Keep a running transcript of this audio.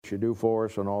that you do for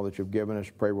us and all that you've given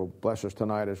us. Pray will bless us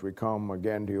tonight as we come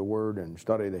again to your word and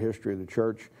study the history of the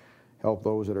church. Help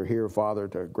those that are here, Father,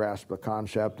 to grasp the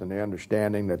concept and the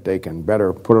understanding that they can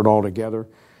better put it all together.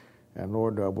 And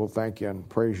Lord, we'll thank you and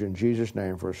praise you in Jesus'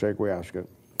 name. For his sake we ask it.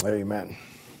 Amen.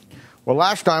 Well,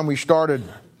 last time we started,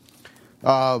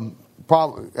 as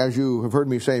you have heard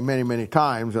me say many, many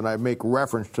times, and I make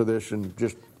reference to this in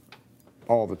just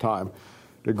all the time,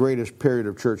 the greatest period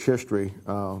of church history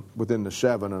within the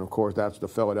seven, and of course that's the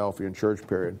Philadelphian church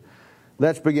period.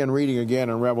 Let's begin reading again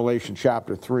in Revelation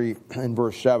chapter 3 and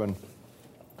verse 7,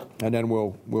 and then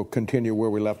we'll continue where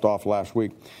we left off last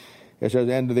week. It says,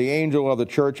 "And to the angel of the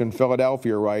church in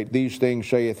Philadelphia write, These things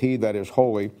saith he that is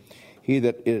holy, he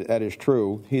that is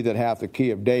true, he that hath the key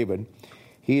of David,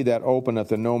 he that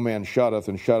openeth and no man shutteth,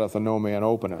 and shutteth and no man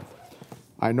openeth.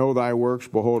 I know thy works,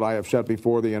 behold, I have set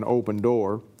before thee an open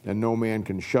door, and no man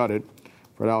can shut it,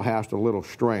 for thou hast a little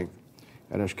strength,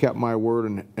 and hast kept my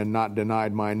word and not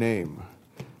denied my name.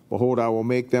 Behold, I will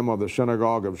make them of the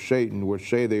synagogue of Satan, which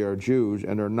say they are Jews,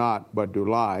 and are not, but do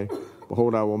lie.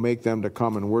 Behold, I will make them to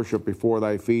come and worship before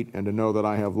thy feet, and to know that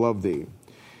I have loved thee.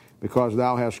 Because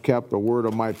thou hast kept the word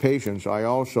of my patience, I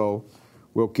also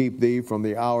will keep thee from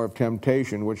the hour of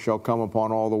temptation, which shall come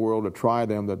upon all the world to try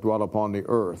them that dwell upon the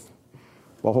earth.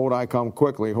 Behold, I come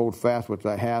quickly, hold fast which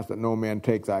thou hast, that no man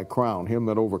take thy crown. Him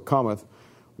that overcometh,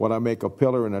 will I make a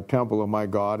pillar in the temple of my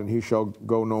God, and he shall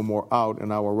go no more out,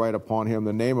 and I will write upon him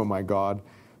the name of my God,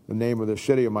 the name of the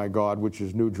city of my God, which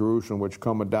is New Jerusalem, which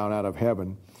cometh down out of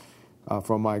heaven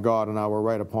from my God, and I will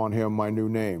write upon him my new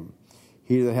name.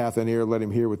 He that hath an ear, let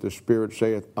him hear what the Spirit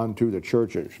saith unto the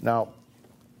churches." Now,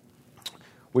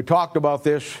 we talked about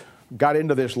this, got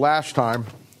into this last time,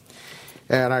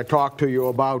 and I talked to you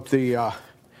about the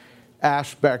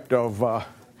aspect of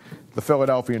the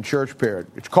Philadelphian church period.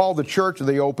 It's called the Church of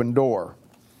the Open Door.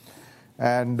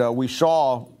 And we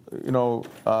saw, in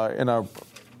our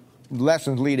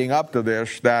lessons leading up to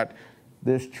this, that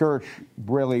this church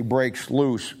really breaks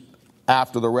loose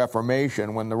after the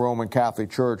Reformation, when the Roman Catholic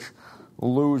Church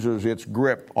loses its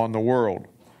grip on the world.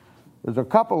 There's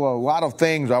a lot of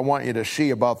things I want you to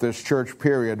see about this church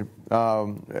period.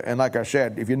 And like I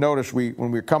said, if you notice, when we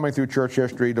were coming through church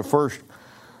history, the first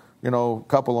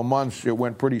couple of months, it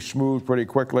went pretty smooth, pretty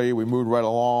quickly. We moved right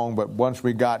along. But once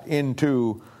we got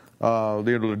into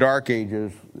the Dark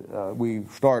Ages, we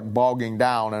start bogging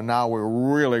down. And now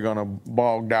we're really going to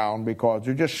bog down, because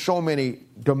there's just so many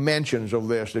dimensions of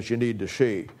this that you need to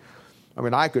see. I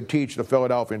mean, I could teach the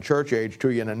Philadelphian church age to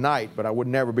you in a night, but I would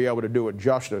never be able to do it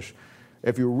justice.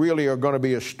 If you really are going to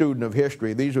be a student of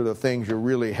history, these are the things you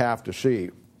really have to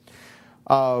see.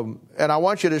 And I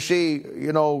want you to see,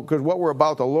 because what we're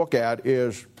about to look at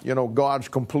is, God's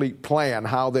complete plan,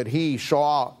 how that he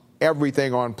saw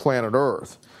everything on planet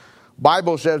Earth.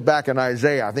 Bible says back in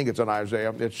Isaiah, I think it's in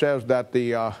Isaiah, it says that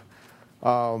the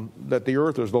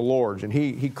earth is the Lord's, and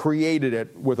he created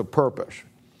it with a purpose.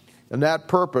 And that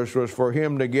purpose was for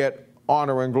him to get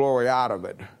honor and glory out of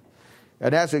it.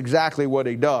 And that's exactly what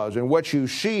he does. And what you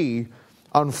see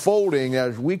unfolding,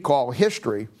 as we call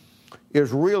history,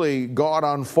 is really God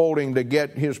unfolding to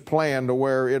get his plan to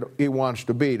where he wants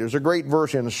to be. There's a great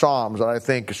verse in the Psalms that I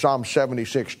think, Psalm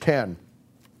 76:10.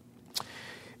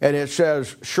 And it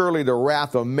says, "Surely the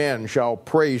wrath of men shall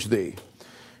praise thee."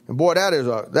 And boy,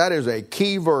 that is a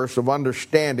key verse of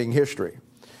understanding history.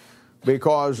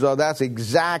 Because that's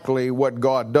exactly what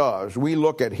God does. We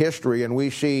look at history and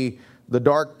we see the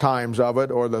dark times of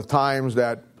it, or the times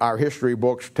that our history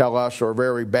books tell us are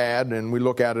very bad, and we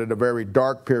look at it a very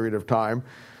dark period of time.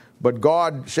 But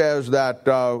God says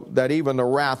that even the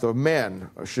wrath of men,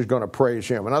 she's going to praise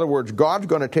him. In other words, God's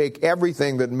going to take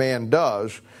everything that man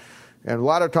does, and a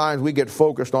lot of times we get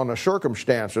focused on the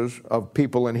circumstances of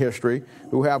people in history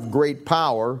who have great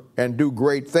power and do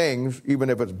great things,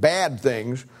 even if it's bad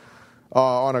things,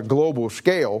 on a global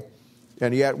scale,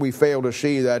 and yet we fail to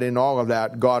see that in all of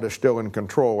that, God is still in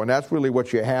control. And that's really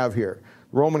what you have here.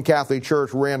 The Roman Catholic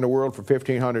Church ran the world for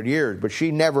 1,500 years, but she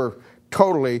never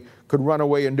totally could run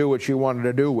away and do what she wanted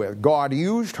to do with. God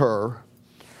used her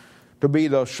to be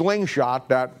the slingshot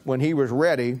that when he was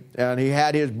ready, and he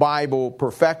had his Bible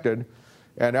perfected,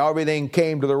 and everything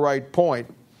came to the right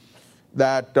point,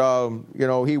 that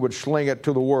he would sling it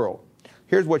to the world.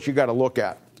 Here's what you got to look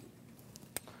at.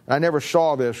 I never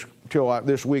saw this till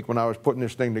this week when I was putting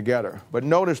this thing together. But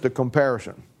notice the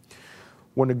comparison.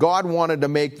 When God wanted to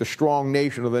make the strong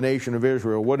nation of the nation of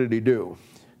Israel, what did he do?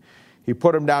 He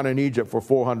put them down in Egypt for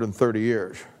 430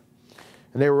 years.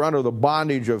 And they were under the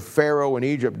bondage of Pharaoh in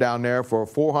Egypt down there for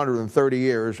 430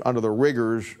 years under the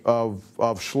rigors of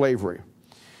slavery.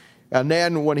 And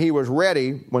then when they were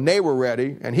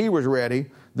ready, and he was ready,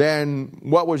 then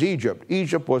what was Egypt?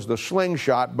 Egypt was the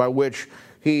slingshot by which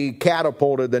he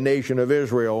catapulted the nation of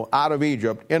Israel out of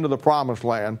Egypt into the promised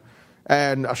land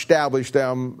and established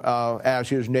them as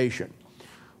his nation.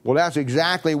 Well, that's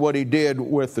exactly what he did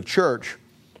with the church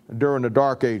during the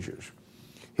Dark Ages.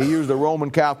 He used the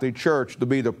Roman Catholic Church to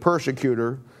be the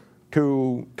persecutor,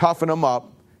 to toughen them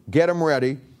up, get them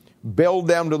ready, build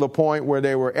them to the point where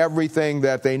they were everything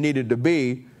that they needed to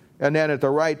be, and then at the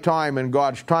right time, in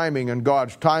God's timing and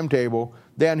God's timetable,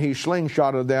 then he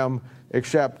slingshotted them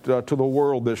except to the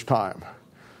world this time.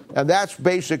 And that's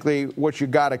basically what you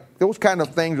got to, those kind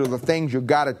of things are the things you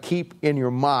got to keep in your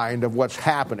mind of what's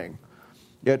happening.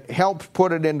 It helps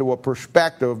put it into a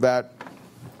perspective that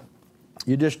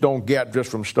you just don't get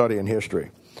just from studying history.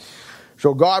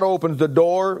 So God opens the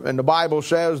door, and the Bible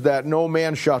says that no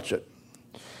man shuts it.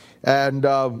 And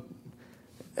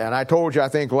I told you, I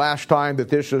think last time, that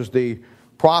this is the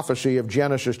prophecy of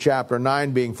Genesis chapter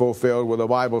 9 being fulfilled, where the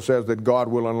Bible says that God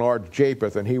will enlarge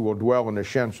Japheth and he will dwell in the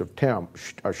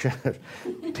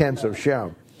tents of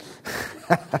Shem.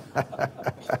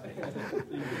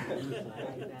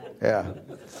 Yeah.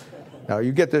 Now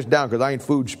you get this down, because I ain't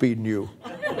food speeding you.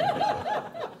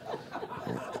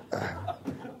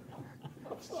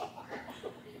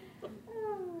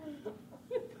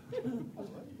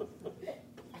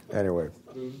 Anyway,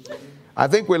 I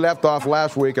think we left off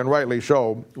last week, and rightly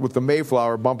so, with the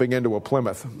Mayflower bumping into a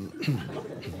Plymouth.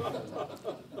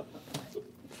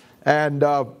 And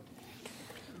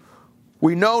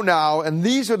we know now, and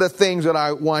these are the things that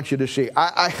I want you to see.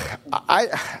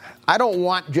 I don't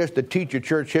want just to teach you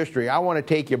church history. I want to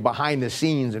take you behind the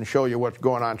scenes and show you what's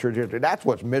going on in church history. That's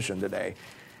what's missing today.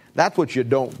 That's what you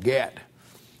don't get.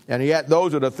 And yet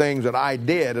those are the things that I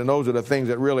did, and those are the things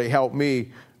that really helped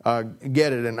me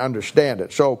get it and understand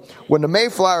it. So when the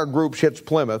Mayflower groups hits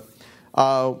Plymouth,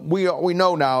 we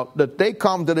know now that they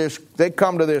come to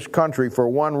this country for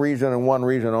one reason and one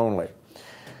reason only.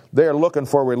 They're looking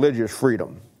for religious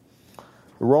freedom.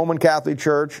 The Roman Catholic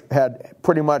Church had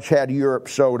pretty much had Europe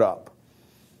sewed up,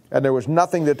 and there was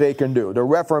nothing that they can do. The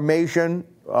Reformation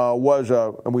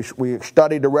we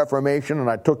studied the Reformation, and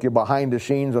I took you behind the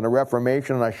scenes on the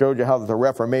Reformation, and I showed you how the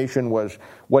Reformation was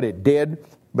what it did.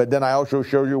 But then I also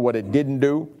showed you what it didn't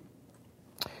do.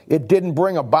 It didn't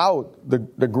bring about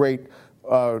the great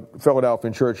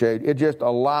Philadelphian church age. It just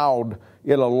allowed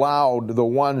the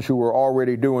ones who were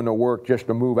already doing the work just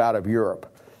to move out of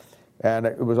Europe. And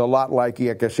it was a lot like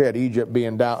I said, Egypt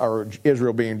being down, or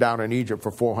Israel being down in Egypt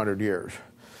for 400 years.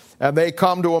 And they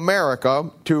come to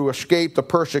America to escape the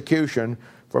persecution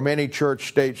from any church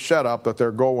state setup that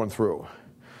they're going through.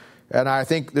 And I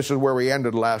think this is where we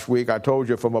ended last week. I told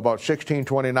you from about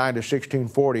 1629 to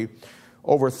 1640,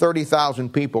 over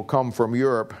 30,000 people come from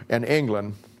Europe and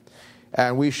England.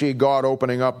 And we see God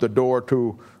opening up the door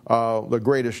to the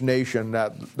greatest nation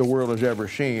that the world has ever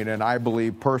seen. And I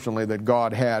believe personally that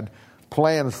God had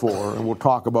plans for, and we'll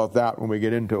talk about that when we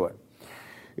get into it.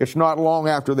 It's not long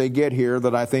after they get here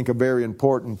that I think a very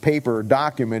important paper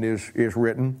document is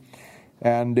written.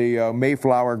 And the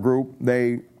Mayflower group,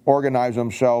 they organize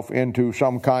themselves into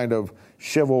some kind of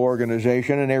civil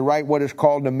organization, and they write what is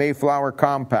called the Mayflower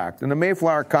Compact. And the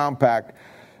Mayflower Compact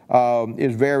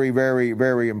is very, very,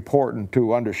 very important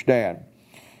to understand.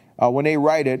 When they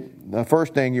write it, the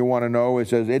first thing you want to know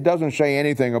is that it doesn't say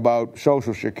anything about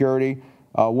Social Security,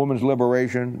 women's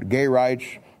liberation, gay rights,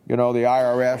 the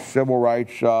IRS, civil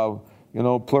rights,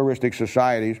 pluralistic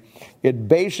societies. It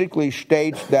basically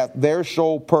states that their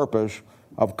sole purpose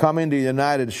of coming to the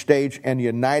United States and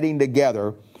uniting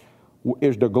together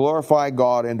is to glorify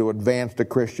God and to advance the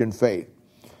Christian faith.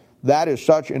 That is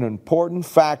such an important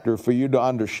factor for you to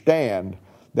understand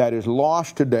that is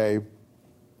lost today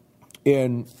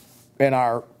in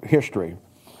our history.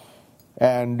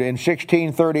 And in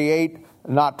 1638,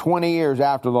 not 20 years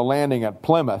after the landing at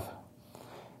Plymouth,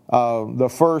 the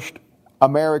first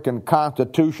American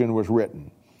Constitution was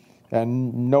written.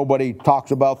 And nobody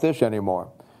talks about this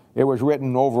anymore. It was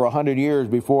written over 100 years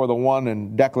before the one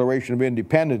in Declaration of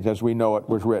Independence, as we know it,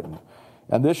 was written.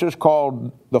 And this is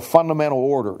called the Fundamental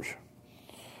Orders.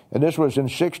 And this was in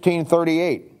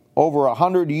 1638, over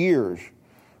 100 years,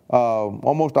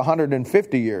 almost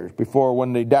 150 years before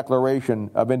when the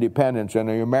Declaration of Independence and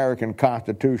the American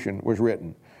Constitution was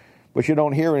written. But you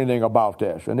don't hear anything about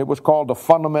this. And it was called the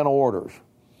Fundamental Orders.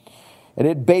 And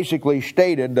it basically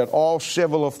stated that all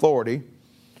civil authority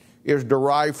is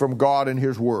derived from God and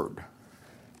His Word.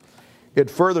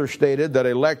 It further stated that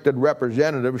elected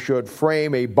representatives should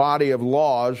frame a body of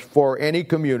laws for any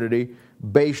community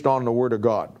based on the Word of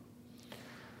God.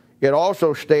 It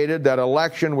also stated that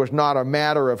election was not a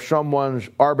matter of someone's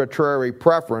arbitrary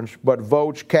preference, but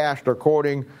votes cast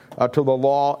according to the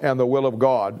law and the will of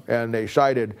God. And they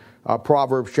cited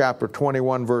Proverbs chapter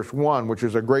 21, verse 1, which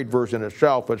is a great verse in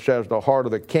itself. It says, the heart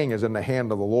of the king is in the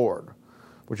hand of the Lord,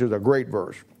 which is a great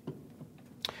verse.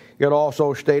 It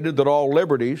also stated that all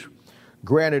liberties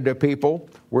granted to people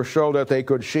were so that they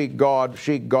could seek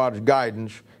God's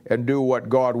guidance and do what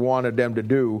God wanted them to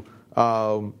do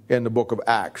in the book of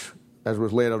Acts, as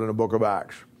was laid out in the book of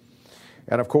Acts.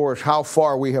 And of course, how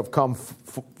far we have come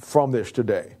from this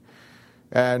today.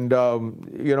 And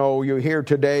you hear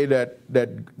today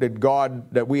that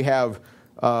God, that we have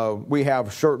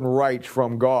certain rights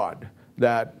from God,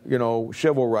 that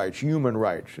civil rights, human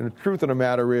rights. And the truth of the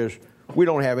matter is, we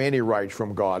don't have any rights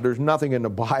from God. There's nothing in the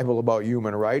Bible about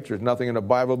human rights. There's nothing in the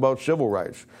Bible about civil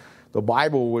rights. The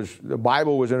Bible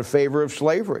was in favor of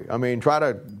slavery. I mean, try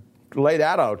to lay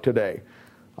that out today.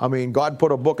 I mean, God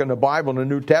put a book in the Bible in the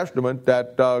New Testament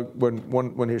that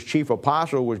when his chief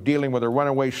apostle was dealing with a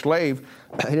runaway slave,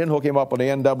 he didn't hook him up with the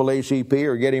NAACP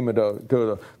or get him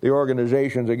to the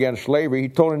organizations against slavery. He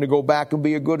told him to go back and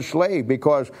be a good slave,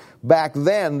 because back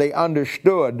then they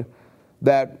understood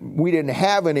that we didn't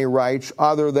have any rights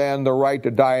other than the right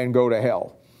to die and go to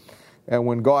hell. And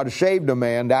when God saved a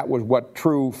man, that was what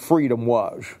true freedom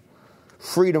was.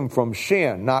 Freedom from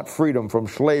sin, not freedom from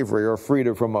slavery or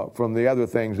freedom from the other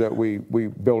things that we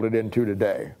build it into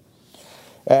today.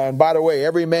 And by the way,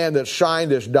 every man that signed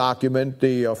this document,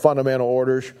 the Fundamental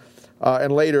Orders,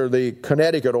 and later the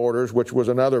Connecticut Orders, which was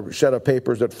another set of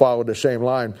papers that followed the same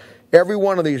line, every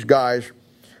one of these guys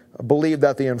believed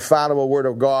that the infallible Word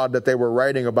of God that they were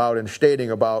writing about and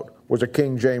stating about was a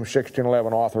King James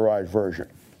 1611 authorized version.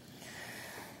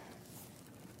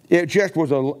 It just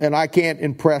was and I can't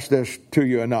impress this to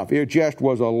you enough, it just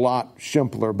was a lot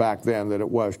simpler back then than it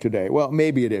was today. Well,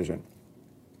 maybe it isn't.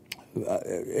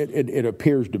 It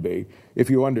appears to be, if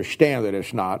you understand that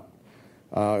it's not,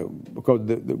 because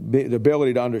the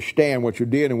ability to understand what you're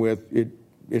dealing with,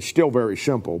 it's still very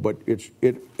simple, but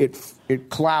it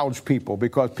clouds people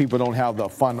because people don't have the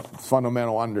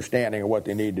fundamental understanding of what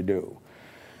they need to do.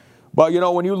 But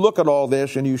when you look at all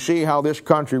this and you see how this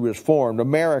country was formed,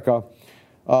 America,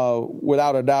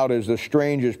 without a doubt, is the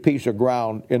strangest piece of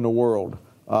ground in the world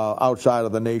outside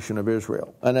of the nation of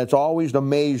Israel. And it's always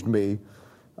amazed me,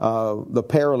 the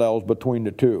parallels between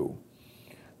the two.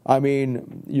 I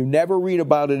mean, you never read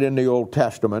about it in the Old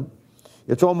Testament.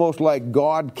 It's almost like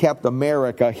God kept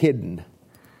America hidden,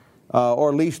 or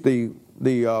at least the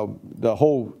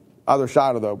whole other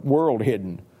side of the world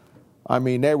hidden. I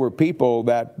mean, there were people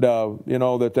that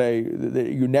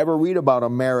you never read about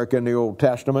America in the Old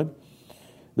Testament.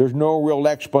 There's no real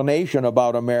explanation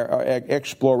about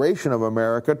exploration of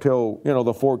America till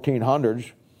the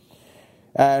 1400s,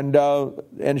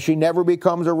 and she never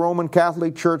becomes a Roman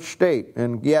Catholic Church state,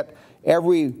 and yet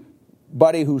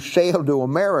everybody who sailed to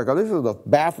America, this is the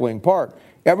baffling part,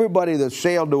 everybody that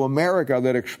sailed to America,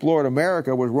 that explored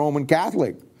America, was Roman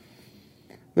Catholic.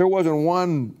 There wasn't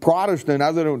one Protestant,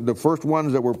 other than the first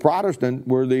ones that were Protestant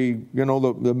were the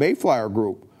Mayflower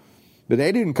group. But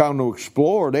they didn't come to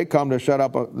explore, they come to set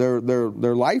up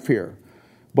their life here.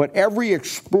 But every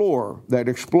explorer that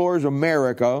explores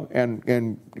America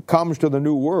and comes to the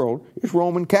New World is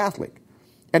Roman Catholic.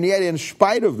 And yet, in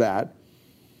spite of that,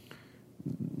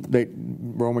 the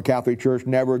Roman Catholic Church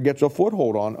never gets a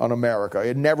foothold on America.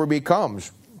 It never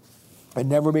becomes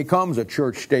a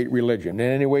church-state religion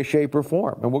in any way, shape, or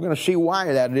form. And we're going to see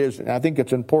why that is, and I think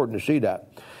it's important to see that.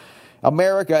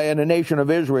 America and the nation of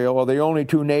Israel are the only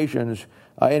two nations,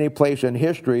 any place in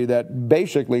history, that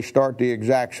basically start the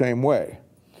exact same way.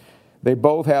 They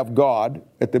both have God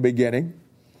at the beginning,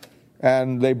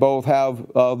 and they both have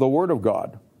the Word of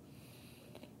God.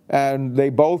 And they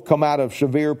both come out of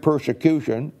severe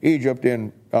persecution,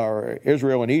 Israel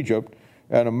and Egypt,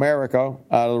 and America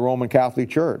out of the Roman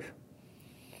Catholic Church.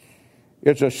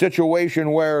 It's a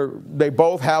situation where they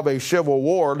both have a civil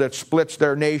war that splits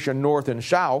their nation north and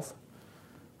south.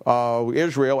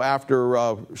 Israel,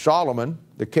 after Solomon,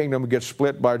 the kingdom gets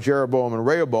split by Jeroboam and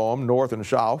Rehoboam, north and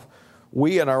south.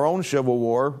 We, in our own civil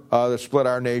war, that split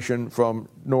our nation from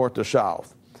north to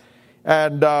south.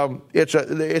 And it's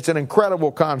an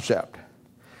incredible concept.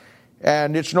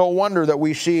 And it's no wonder that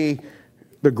we see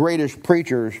the greatest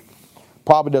preachers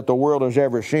probably that the world has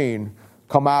ever seen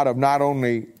come out of not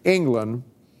only England,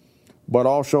 but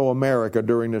also America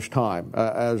during this time,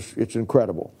 as it's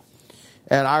incredible.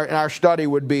 And our study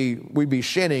we'd be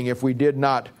sinning if we did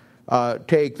not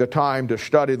take the time to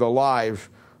study the lives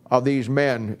of these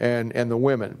men and the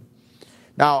women.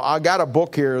 Now, I got a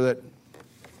book here that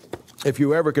if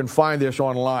you ever can find this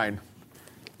online,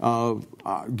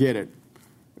 get it.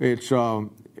 It's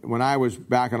when I was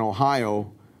back in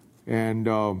Ohio and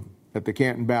at the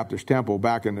Canton Baptist Temple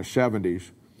back in the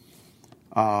 70s,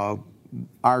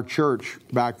 our church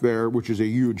back there, which is a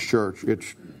huge church,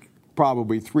 it's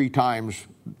probably 3 times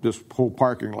this whole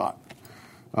parking lot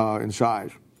in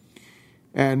size.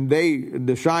 And they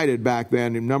decided back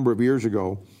then, a number of years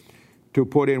ago, to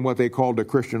put in what they called the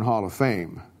Christian Hall of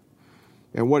Fame.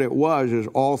 And what it was is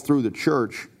all through the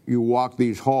church, you walk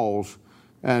these halls,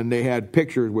 and they had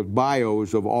pictures with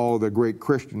bios of all the great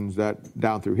Christians that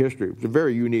down through history. It's a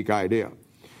very unique idea.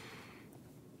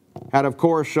 And of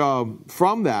course,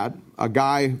 from that, a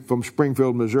guy from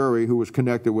Springfield, Missouri, who was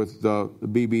connected with the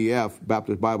BBF,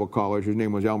 Baptist Bible College, his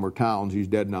name was Elmer Towns, he's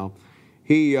dead now,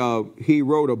 he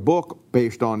wrote a book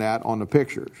based on that, on the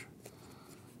pictures.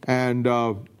 And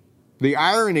the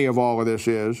irony of all of this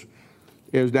is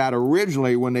that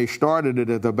originally when they started it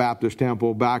at the Baptist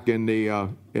Temple back in the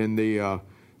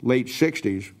late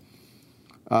 60s,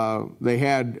 they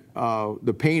had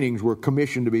the paintings were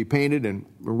commissioned to be painted, and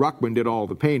Ruckman did all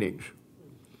the paintings.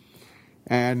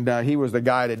 And he was the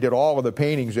guy that did all of the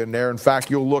paintings in there. In fact,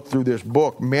 you'll look through this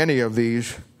book, many of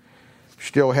these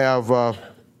still have,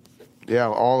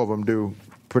 all of them do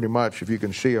pretty much, if you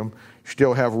can see them,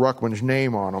 still have Ruckman's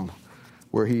name on them,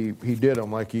 where he did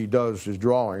them like he does his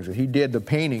drawings. And he did the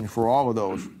painting for all of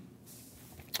those.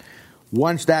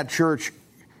 Once that church,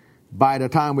 by the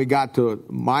time we got to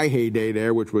my heyday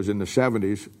there, which was in the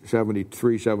 70s,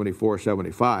 73, 74,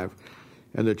 75,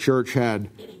 and the church had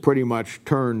pretty much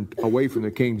turned away from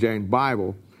the King James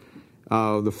Bible,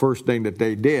 the first thing that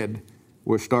they did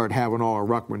was start having all of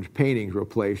Ruckman's paintings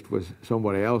replaced with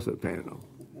somebody else that painted them.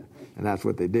 And that's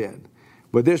what they did.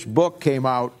 But this book came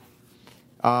out,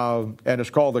 and it's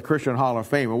called the Christian Hall of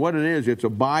Fame. And what it is, it's a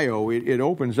bio. It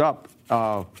opens up.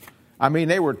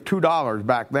 They were $2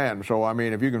 back then. So,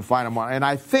 if you can find them on. And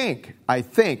I think,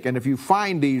 and if you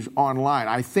find these online,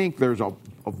 I think there's a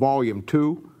volume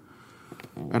 2.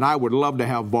 And I would love to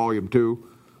have volume 2.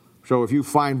 So if you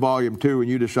find volume 2 and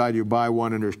you decide you buy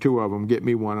one and there's 2 of them, get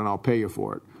me one and I'll pay you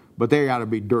for it. But they got to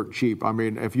be dirt cheap.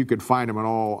 If you could find them at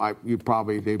all, they'd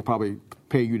probably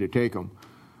pay you to take them.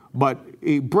 But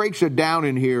he breaks it down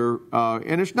in here,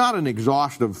 and it's not an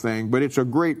exhaustive thing, but it's a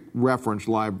great reference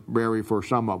library for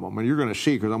some of them. And you're going to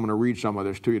see, because I'm going to read some of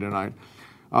this to you tonight.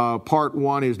 Part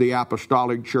 1 is the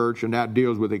Apostolic Church, and that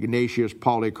deals with Ignatius,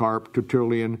 Polycarp,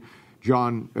 Tertullian,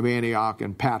 John of Antioch,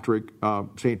 and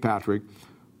St. Patrick.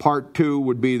 Part 2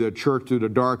 would be the Church through the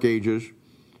Dark Ages,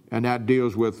 and that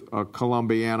deals with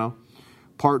Columbiana.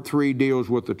 Part 3 deals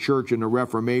with the Church in the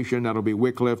Reformation. That'll be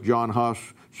Wycliffe, John Huss,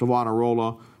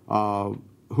 Savonarola,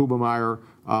 Hubermeyer,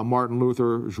 Martin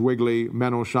Luther, Zwingli,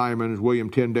 Menno Simons, William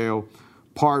Tyndale.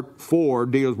 Part 4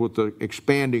 deals with the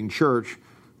expanding church.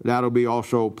 That'll be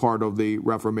also part of the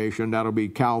Reformation. That'll be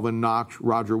Calvin, Knox,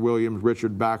 Roger Williams,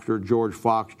 Richard Baxter, George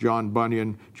Fox, John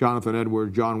Bunyan, Jonathan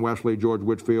Edwards, John Wesley, George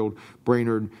Whitefield,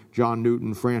 Brainerd, John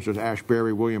Newton, Francis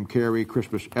Ashbury, William Carey,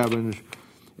 Crispus Evans.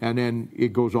 And then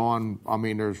it goes on.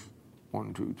 There's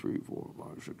 1, 2, 3, 4,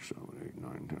 5, 6, 7, 8,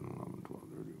 9, 10, 11, 12,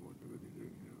 13, 14, 15,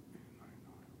 16, 17, 18, 19.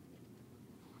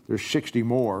 There's 60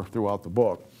 more throughout the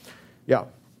book. Yeah.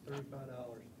 $35.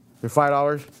 They're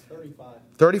 $5?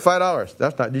 $35.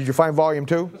 That's not. Did you find volume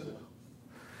 2?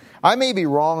 I may be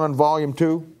wrong on volume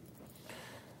 2.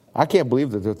 I can't believe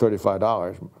that they're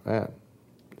 $35. Man.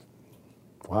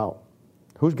 Wow.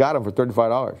 Who's got them for $35?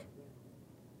 Well,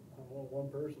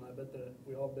 one person. I bet that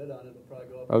we all bid on it. It'll probably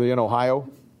go up. Are they in Ohio?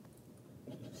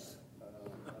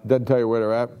 Doesn't tell you where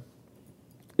they're at.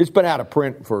 It's been out of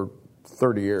print for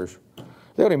 30 years.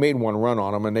 They only made one run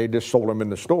on them, and they just sold them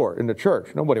in the store, in the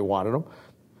church. Nobody wanted them.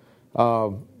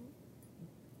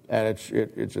 And it's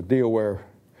a deal where,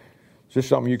 is this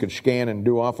something you could scan and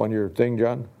do off on your thing,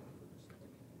 John?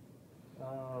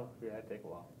 Yeah, it'd take a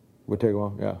while. Would take a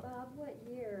while, yeah. Bob, what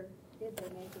year did they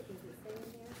make it? Is it saying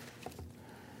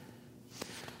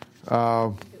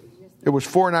there? It was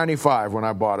 $4.95 when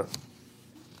I bought it.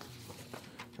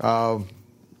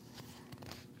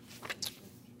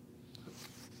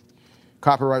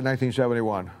 Copyright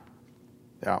 1971.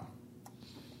 Yeah.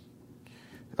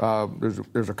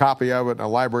 There's a copy of it in the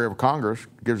Library of Congress.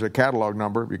 It gives a catalog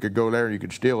number. You could go there and you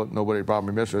could steal it. Nobody would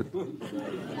probably miss it.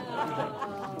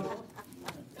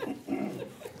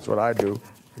 That's what I do.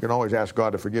 You can always ask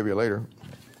God to forgive you later.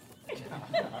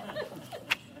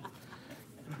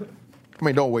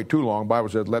 Don't wait too long. The Bible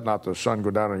says, let not the sun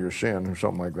go down on your sin or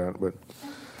something like that.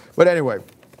 But anyway,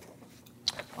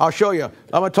 I'll show you. I'm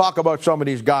going to talk about some of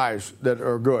these guys that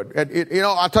are good. And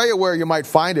I'll tell you where you might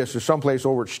find this is someplace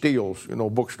over at Steele's,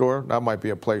 bookstore. That might be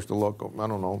a place to look. I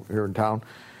don't know, here in town.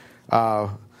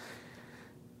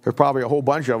 There's probably a whole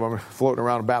bunch of them floating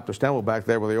around Baptist Temple back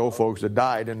there with the old folks that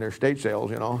died in their estate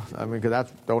sales, I mean, because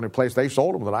that's the only place they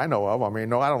sold them that I know of. I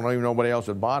mean, I don't even know nobody else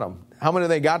that bought them. How many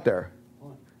they got there?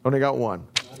 One. Only got one.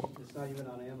 It's not even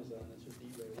on Amazon. It's just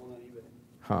eBay. One on eBay.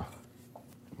 Huh.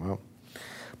 Well.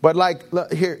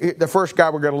 But here, the first guy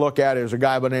we're going to look at is a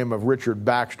guy by the name of Richard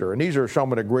Baxter. And these are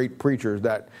some of the great preachers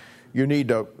that you need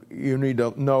to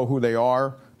know who they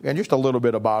are and just a little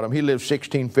bit about them. He lived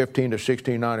 1615 to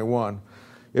 1691.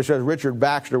 It says Richard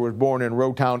Baxter was born in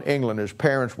Rowtown, England. His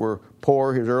parents were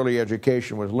poor. His early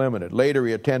education was limited. Later,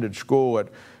 he attended school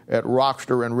at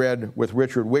Rochester and read with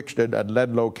Richard Wickstead at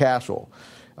Ledlow Castle.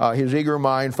 His eager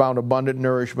mind found abundant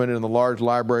nourishment in the large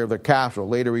library of the castle.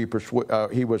 Later, he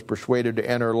was persuaded to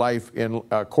enter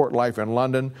court life in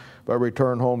London, but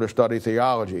returned home to study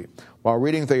theology. While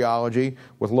reading theology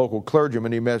with local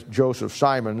clergymen, he met Joseph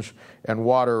Simons and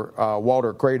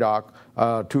Walter Craddock,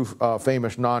 two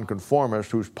famous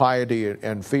nonconformists whose piety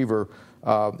and fervor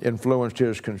influenced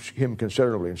him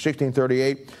considerably. In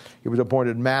 1638, he was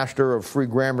appointed master of Free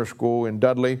Grammar School in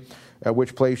Dudley, at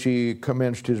which place he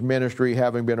commenced his ministry,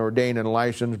 having been ordained and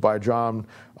licensed by John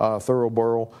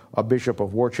Thurlborough, a bishop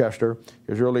of Worcester.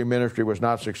 His early ministry was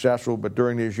not successful, but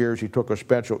during these years he took a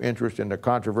special interest in the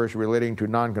controversy relating to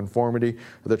nonconformity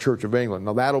of the Church of England.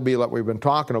 Now that'll be like we've been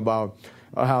talking about,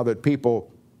 how that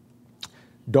people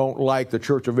don't like the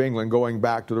Church of England going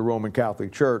back to the Roman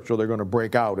Catholic Church, so they're going to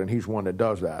break out, and he's one that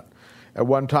does that. At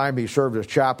one time, he served as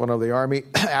chaplain of the army.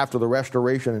 After the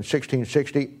Restoration in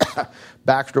 1660,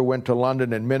 Baxter went to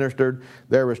London and ministered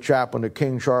there as chaplain to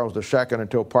King Charles II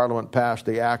until Parliament passed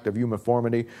the Act of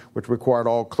Uniformity, which required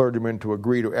all clergymen to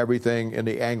agree to everything in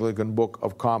the Anglican Book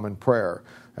of Common Prayer.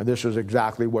 And this is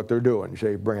exactly what they're doing.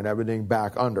 They're bringing everything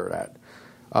back under that.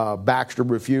 Baxter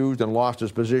refused and lost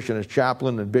his position as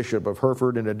chaplain and Bishop of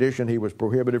Hereford. In addition, he was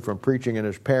prohibited from preaching in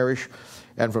his parish,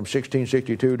 and from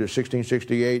 1662 to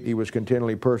 1668, he was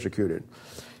continually persecuted.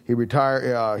 He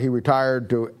retired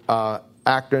to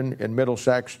Acton in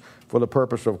Middlesex for the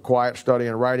purpose of quiet study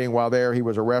and writing. While there, he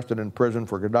was arrested and imprisoned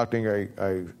for conducting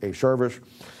a service.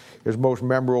 His most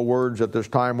memorable words at this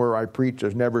time were, "I preach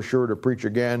as never sure to preach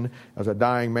again, as a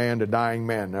dying man to dying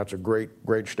men." That's a great,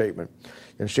 great statement.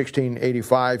 In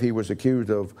 1685, he was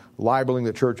accused of libeling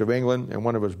the Church of England. In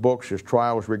one of his books, his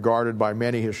trial was regarded by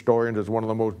many historians as one of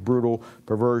the most brutal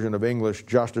perversion of English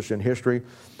justice in history.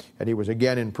 And he was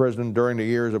again in prison. During the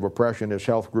years of oppression, his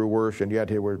health grew worse, and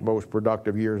yet his most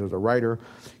productive years as a writer.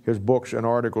 His books and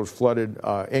articles flooded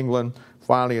England.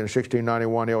 Finally, in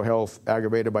 1691, ill health,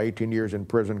 aggravated by 18 years in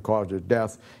prison, caused his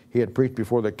death. He had preached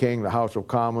before the King, the House of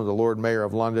Commons, the Lord Mayor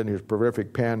of London. His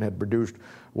prolific pen had produced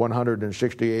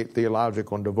 168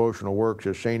 theological and devotional works.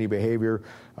 His saintly behavior,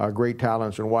 great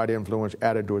talents, and wide influence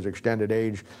added to his extended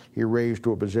age. He raised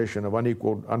to a position of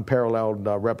unparalleled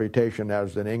reputation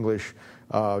as an English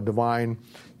divine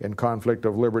in conflict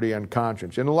of liberty and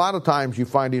conscience. And a lot of times you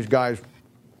find these guys,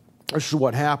 this is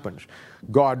what happens.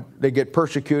 They get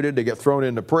persecuted, they get thrown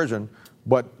into prison,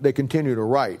 but they continue to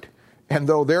write. And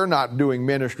though they're not doing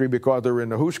ministry because they're in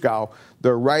the Huskow,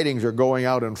 their writings are going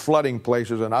out and flooding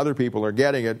places, and other people are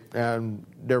getting it, and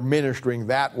they're ministering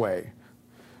that way.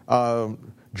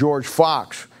 George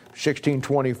Fox,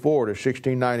 1624 to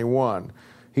 1691,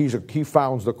 he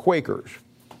founds the Quakers.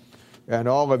 And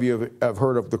all of you have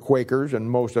heard of the Quakers, and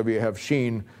most of you have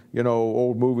seen,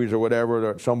 old movies or whatever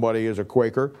that somebody is a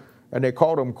Quaker. And they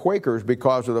called them Quakers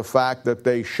because of the fact that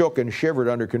they shook and shivered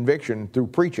under conviction through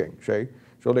preaching, see?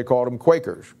 So they called them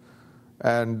Quakers.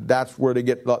 And that's where they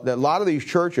get, a lot of these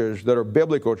churches that are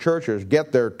biblical churches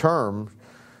get their terms.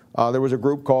 There was a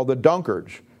group called the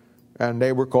Dunkards. And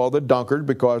they were called the Dunkards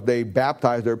because they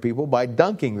baptized their people by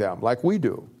dunking them, like we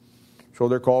do. So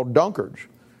they're called Dunkards.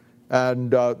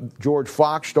 And George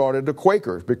Fox started the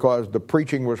Quakers because the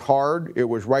preaching was hard, it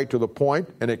was right to the point,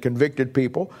 and it convicted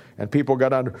people. And people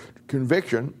got under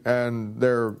conviction, and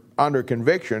they're under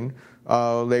conviction,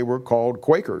 they were called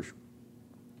Quakers.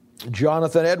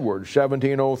 Jonathan Edwards,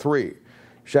 1703,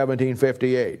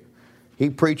 1758. He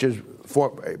preaches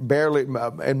for barely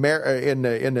in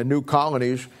the new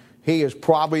colonies. He is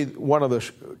probably one of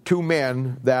the two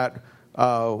men that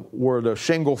were the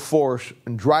single force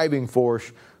and driving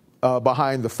force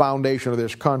behind the foundation of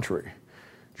this country.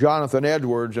 Jonathan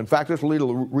Edwards, in fact, let's read a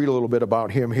little bit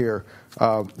about him here.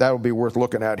 That'll be worth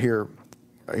looking at here.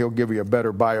 He'll give you a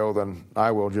better bio than I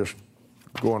will just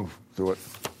going through it.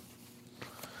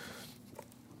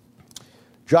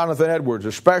 Jonathan Edwards,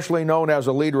 especially known as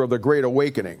a leader of the Great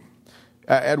Awakening.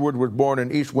 Edwards was born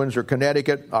in East Windsor,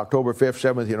 Connecticut, October 5th,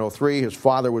 1703. His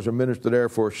father was a minister there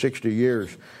for 60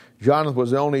 years. Jonathan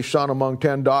was the only son among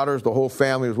 10 daughters. The whole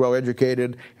family was well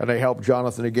educated, and they helped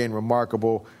Jonathan to gain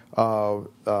remarkable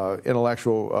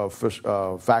intellectual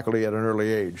faculty at an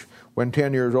early age. When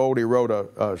 10 years old, he wrote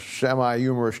a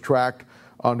semi-humorous tract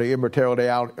on the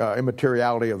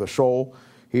immateriality of the soul.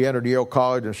 He entered Yale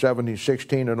College in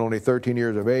 1716 at only 13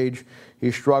 years of age.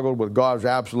 He struggled with God's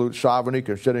absolute sovereignty,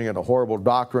 considering it a horrible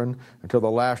doctrine, until the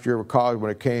last year of college,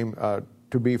 when it came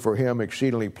to be for him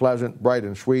exceedingly pleasant, bright,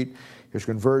 and sweet. His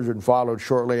conversion followed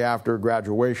shortly after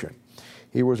graduation.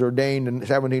 He was ordained in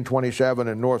 1727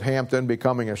 in Northampton,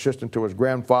 becoming assistant to his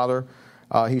grandfather.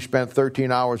 He spent 13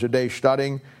 hours a day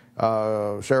studying.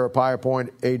 Sarah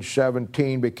Pierpoint, age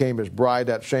 17, became his bride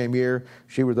that same year.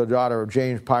 She was the daughter of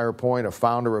James Pierpoint, a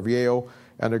founder of Yale,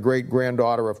 and the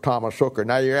great-granddaughter of Thomas Hooker.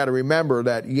 Now, you got to remember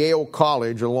that Yale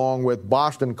College, along with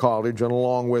Boston College, and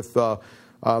along with the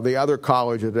other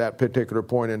colleges at that particular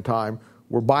point in time,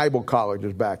 were Bible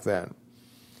colleges back then.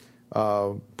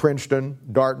 Princeton,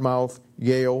 Dartmouth,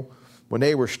 Yale, when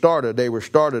they were started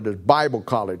as Bible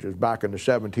colleges back in the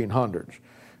 1700s.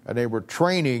 And they were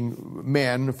training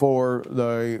men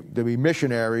to be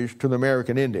missionaries to the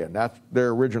American Indian. That's their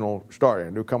original start.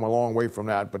 And they've come a long way from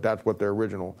that, but that's what their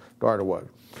original starter was.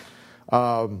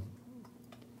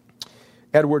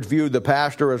 Edwards viewed the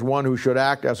pastor as one who should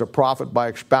act as a prophet by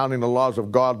expounding the laws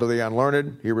of God to the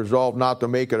unlearned. He resolved not to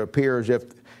make it appear as if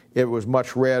it was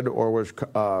much read or was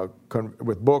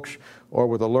with books or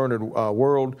with a learned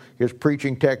world. His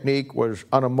preaching technique was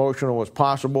unemotional as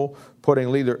possible, putting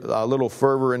a little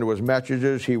fervor into his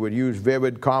messages. He would use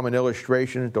vivid, common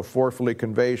illustrations to forcefully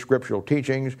convey scriptural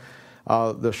teachings.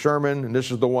 The sermon, and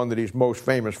this is the one that he's most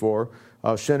famous for,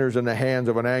 sinners in the hands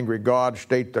of an angry God,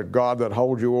 state that God that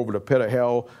holds you over the pit of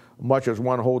hell, much as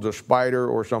one holds a spider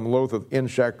or some loathsome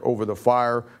insect over the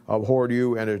fire, abhorred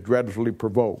you and is dreadfully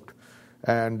provoked.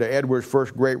 And Edwards'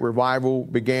 first great revival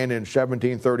began in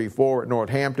 1734 at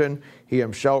Northampton. He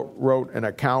himself wrote an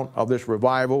account of this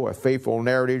revival, a faithful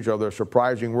narrative of the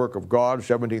surprising work of God,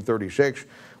 1736,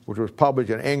 which was published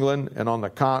in England and on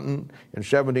the continent. In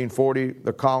 1740,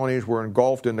 the colonies were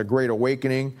engulfed in the Great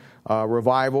Awakening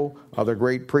revival of the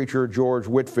great preacher George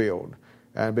Whitefield.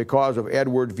 And because of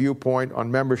Edwards' viewpoint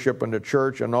on membership in the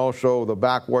church and also the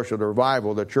backwash of the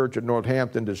revival, the church at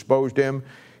Northampton disposed him.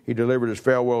 He delivered his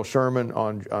farewell sermon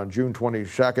on June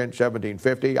 22nd,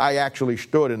 1750. I actually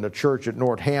stood in the church at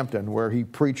Northampton where he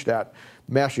preached that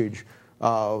message,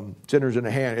 sinners in the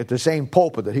hand, at the same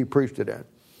pulpit that he preached it in.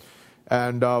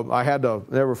 And I had to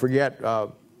never forget,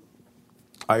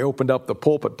 I opened up the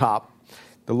pulpit top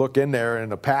to look in there,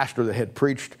 and the pastor that had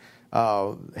preached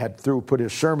put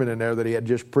his sermon in there that he had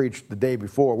just preached the day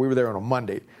before. We were there on a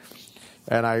Monday.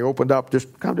 And I opened up, just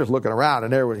looking around,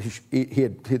 and there was he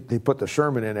put the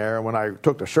sermon in there. And when I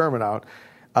took the sermon out,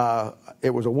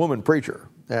 it was a woman preacher,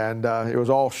 and it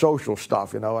was all social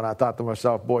stuff, And I thought to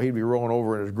myself, boy, he'd be rolling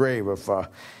over in his grave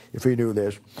if he knew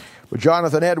this. But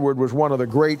Jonathan Edwards was one of the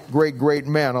great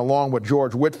men, along with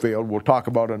George Whitefield, we'll talk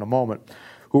about in a moment,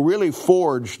 who really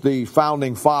forged the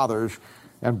founding fathers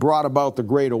and brought about the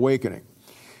Great Awakening.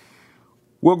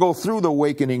 We'll go through the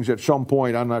awakenings at some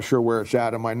point. I'm not sure where it's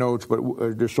at in my notes, but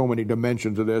there's so many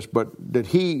dimensions of this. But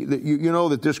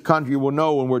that this country, you will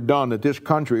know when we're done, that this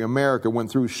country, America,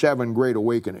 went through 7 great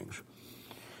awakenings.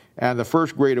 And the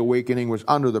first great awakening was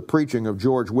under the preaching of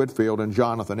George Whitefield and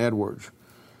Jonathan Edwards.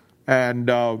 And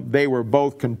they were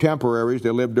both contemporaries.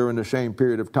 They lived during the same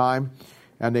period of time.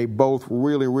 And they both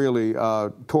really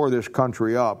tore this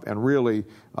country up and really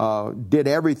did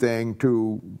everything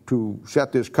to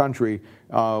set this country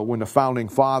when the founding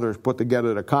fathers put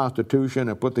together the Constitution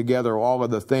and put together all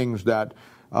of the things that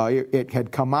it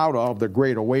had come out of the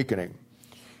Great Awakening.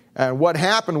 And what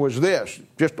happened was this,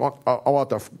 just about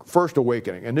the first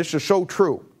awakening, and this is so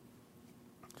true.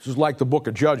 This is like the book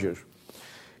of Judges.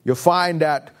 You'll find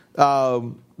that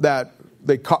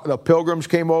the Pilgrims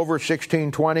came over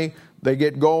 1620. They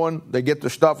get going, they get the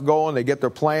stuff going, they get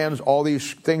their plans, all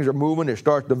these things are moving, they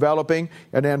start developing,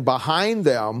 and then behind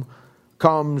them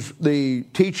comes the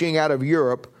teaching out of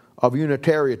Europe of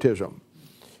Unitarianism.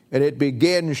 And it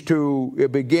begins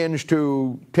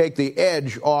to take the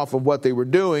edge off of what they were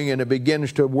doing, and it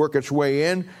begins to work its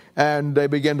way in, and they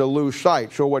begin to lose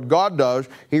sight. So what God does,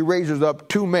 he raises up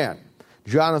 2 men,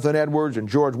 Jonathan Edwards and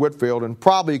George Whitefield, and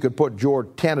probably you could put George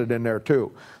Tenet in there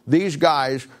too. These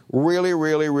guys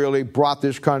really brought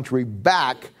this country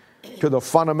back to the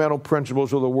fundamental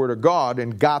principles of the Word of God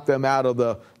and got them out of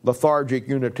the lethargic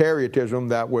Unitarianism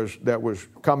that was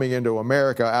coming into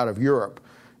America out of Europe.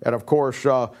 And of course,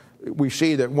 we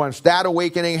see that once that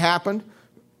awakening happened,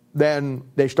 then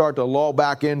they start to lull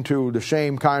back into the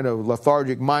same kind of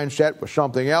lethargic mindset with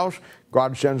something else.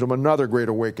 God sends them another great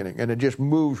awakening. And it just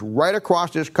moves right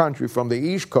across this country from the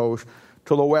East Coast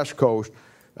to the West Coast.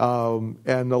 And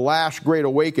the last great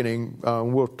awakening,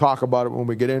 we'll talk about it when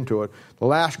we get into it, the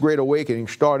last great awakening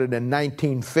started in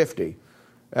 1950.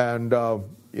 And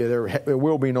there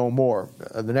will be no more.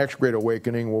 The next great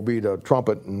awakening will be the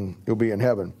trumpet, and you'll be in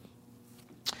heaven.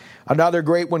 Another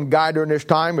great one guy during this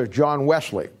time is John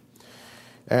Wesley.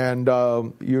 And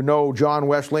you know John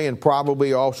Wesley, and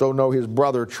probably also know his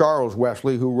brother Charles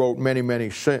Wesley, who wrote many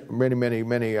hymns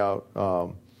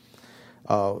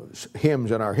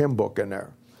in our hymn book in there.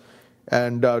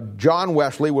 And John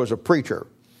Wesley was a preacher.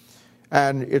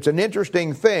 And it's an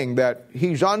interesting thing that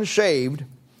he's unsaved.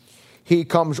 He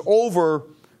comes over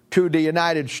to the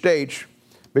United States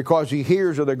because he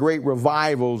hears of the great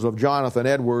revivals of Jonathan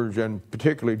Edwards and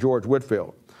particularly George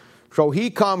Whitefield. So he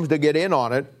comes to get in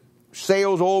on it,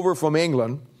 sails over from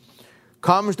England,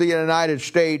 comes to the United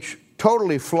States,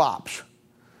 totally flops.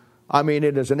 I mean,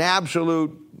 it is an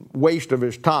absolute waste of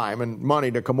his time and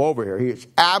money to come over here. He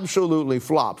absolutely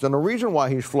flops. And the reason why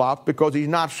he's flopped, because he's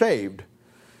not saved.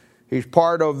 He's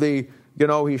part of the,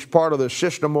 he's part of the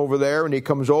system over there, and he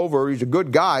comes over. He's a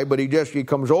good guy, but he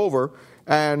comes over,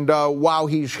 and while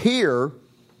he's here,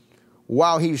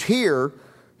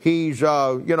 he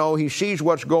sees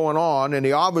what's going on, and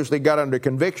he obviously got under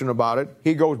conviction about it.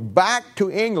 He goes back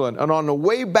to England, and on the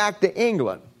way back to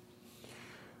England,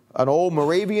 an old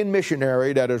Moravian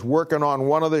missionary that is working on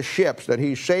one of the ships that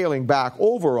he's sailing back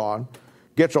over on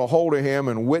gets a hold of him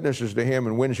and witnesses to him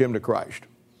and wins him to Christ.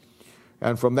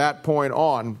 And from that point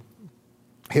on,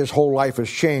 his whole life has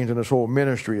changed and his whole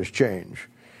ministry has changed.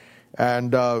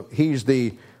 And he's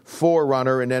the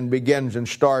forerunner and then begins and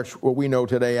starts what we know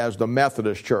today as the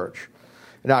Methodist Church.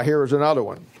 Now here's another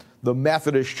one. The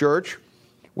Methodist Church,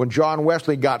 when John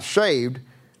Wesley got saved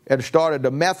and started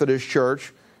the Methodist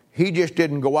Church, he just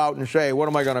didn't go out and say, what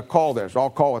am I going to call this? I'll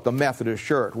call it the Methodist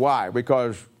Church. Why?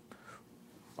 Because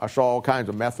I saw all kinds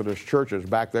of Methodist churches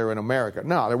back there in America.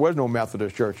 No, there was no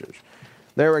Methodist churches.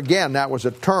 There again, that was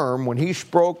a term when he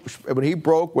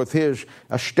broke with his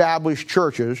established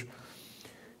churches.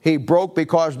 He broke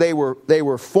because they were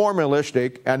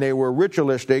formalistic and they were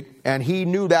ritualistic, and he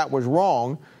knew that was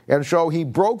wrong, and so he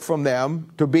broke from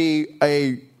them to be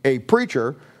a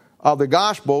preacher of the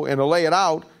gospel and to lay it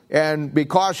out. And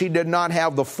because he did not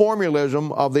have the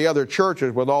formalism of the other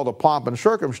churches with all the pomp and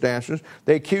circumstances,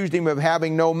 they accused him of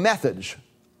having no methods.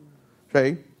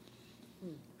 See?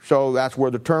 So that's where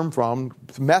the term from,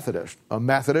 Methodist. A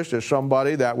Methodist is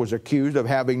somebody that was accused of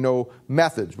having no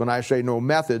methods. When I say no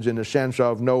methods, in the sense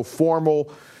of no formal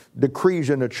decrees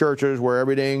in the churches where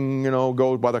everything,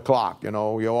 goes by the clock. You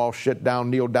all sit down,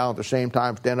 kneel down at the same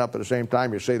time, stand up at the same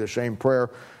time, you say the same prayer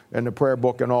in the prayer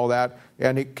book and all that.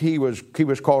 And he was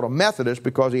called a Methodist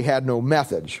because he had no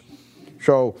methods.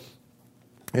 So,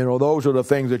 those are the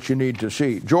things that you need to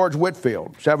see. George Whitefield,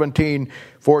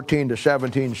 1714 to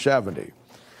 1770.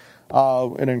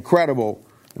 An incredible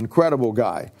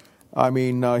guy. I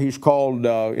mean, he's called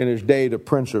in his day the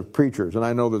Prince of Preachers. And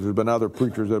I know that there's been other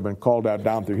preachers that have been called that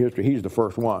down through history. He's the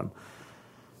first one.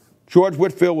 George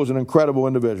Whitefield was an incredible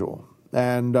individual.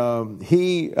 And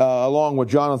he, along with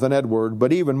Jonathan Edwards,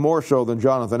 but even more so than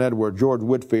Jonathan Edwards, George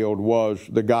Whitefield was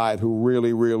the guy who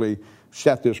really, really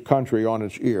set this country on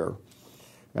its ear.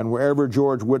 And wherever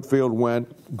George Whitefield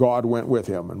went, God went with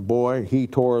him. And boy, he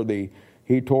tore the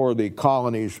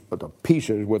colonies to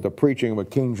pieces with the preaching of a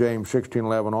King James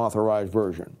 1611 authorized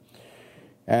version.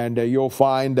 And you'll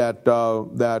find that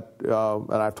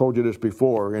and I've told you this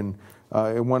before, in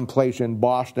one place in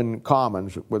Boston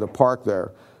Commons, with a park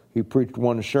there, he preached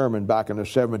one sermon back in the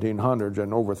 1700s,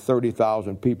 and over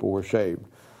 30,000 people were saved.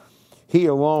 He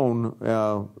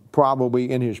alone,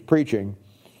 probably in his preaching,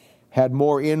 had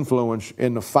more influence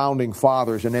in the founding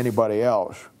fathers than anybody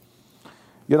else.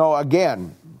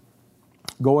 Again,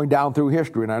 going down through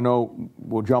history, and I know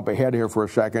we'll jump ahead here for a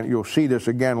second, you'll see this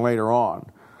again later on.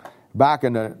 Back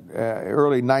in the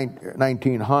early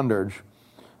 1900s,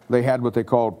 they had what they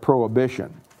called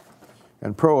prohibition.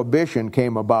 And prohibition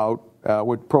came about,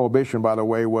 what prohibition, by the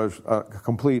way, was a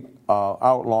complete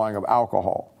outlawing of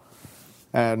alcohol.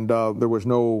 And there was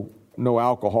no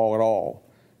alcohol at all.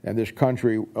 And this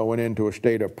country went into a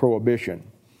state of prohibition.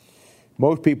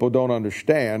 Most people don't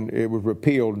understand, it was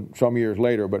repealed some years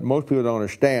later, but most people don't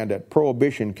understand that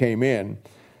prohibition came in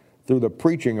through the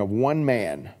preaching of one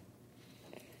man,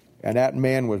 and that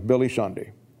man was Billy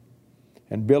Sunday.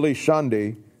 And Billy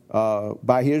Sunday,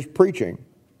 by his preaching,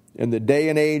 in the day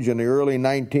and age in the early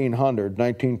 1900s,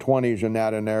 1920s and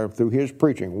that in there, through his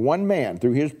preaching, one man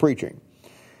through his preaching,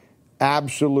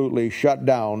 absolutely shut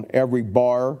down every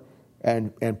bar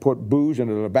and put booze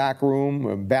into the back room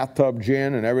and bathtub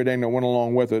gin and everything that went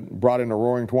along with it, brought in the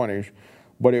roaring 20s.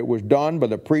 But it was done by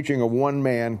the preaching of one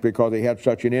man because he had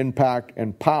such an impact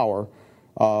and power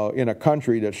in a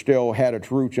country that still had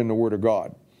its roots in the Word of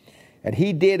God. And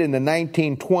he did in the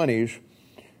 1920s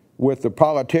with the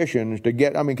politicians to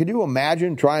get, I mean, could you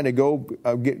imagine trying to go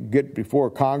get before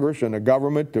Congress and the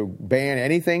government to ban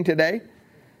anything today?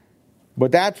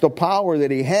 But that's the power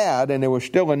that he had, and there was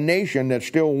still a nation that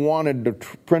still wanted the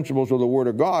principles of the Word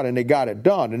of God, and they got it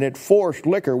done. And it forced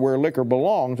liquor where liquor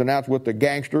belongs, and that's with the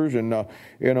gangsters and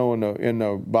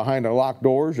behind the locked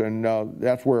doors, and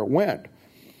that's where it went.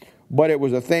 But it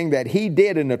was a thing that he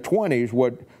did in the 20s,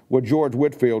 what George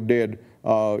Whitefield did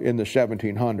in the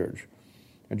 1700s.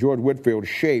 And George Whitefield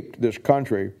shaped this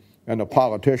country and the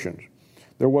politicians.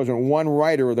 There wasn't one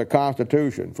writer of the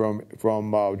Constitution,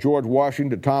 from George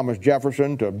Washington to Thomas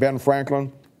Jefferson to Ben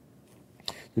Franklin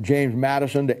to James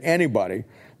Madison to anybody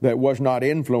that was not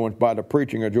influenced by the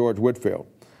preaching of George Whitefield.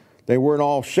 They weren't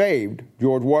all saved.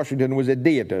 George Washington was a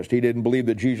deist. He didn't believe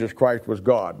that Jesus Christ was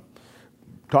God.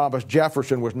 Thomas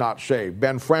Jefferson was not saved.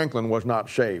 Ben Franklin was not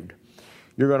saved.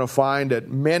 You're going to find that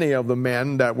many of the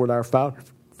men that were our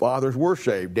fathers were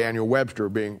saved, Daniel Webster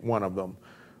being one of them.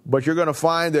 But you're going to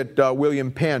find that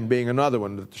William Penn being another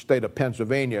one that the state of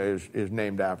Pennsylvania is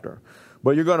named after.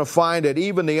 But you're going to find that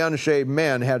even the unsaved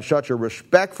men had such a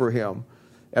respect for him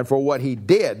and for what he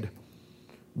did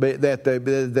that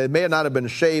they may not have been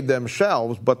saved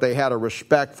themselves, but they had a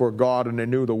respect for God and they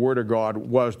knew the Word of God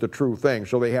was the true thing.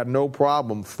 So they had no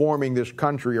problem forming this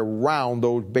country around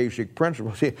those basic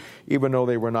principles, even though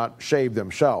they were not saved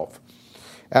themselves.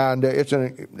 And he's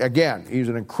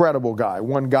an incredible guy.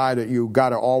 One guy that you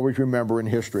got to always remember in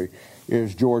history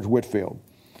is George Whitefield.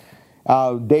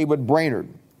 David Brainerd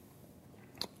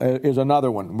is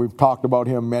another one. We've talked about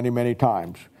him many, many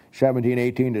times,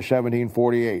 1718 to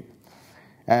 1748.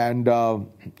 And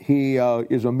he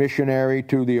is a missionary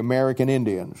to the American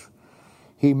Indians.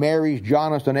 He marries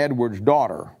Jonathan Edwards'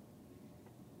 daughter.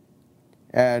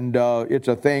 And it's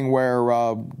a thing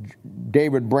where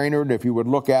David Brainerd, if you would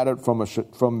look at it from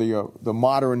the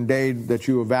modern day that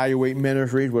you evaluate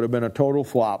ministries, would have been a total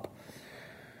flop.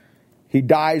 He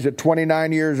dies at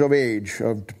 29 years of age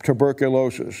of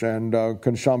tuberculosis and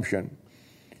consumption.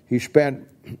 He spent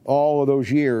all of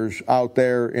those years out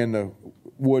there in the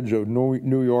woods of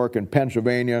New York and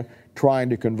Pennsylvania trying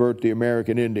to convert the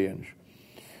American Indians.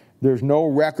 There's no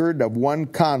record of one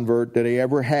convert that he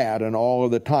ever had in all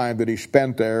of the time that he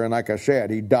spent there. And like I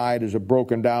said, he died as a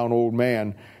broken down old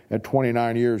man at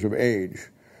 29 years of age.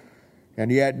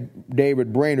 And yet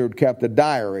David Brainerd kept a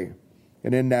diary.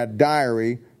 And in that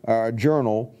diary,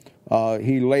 journal,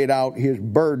 he laid out his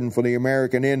burden for the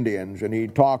American Indians. And he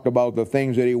talked about the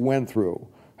things that he went through,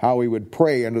 how he would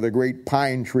pray under the great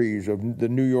pine trees of the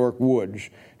New York woods,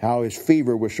 how his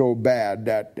fever was so bad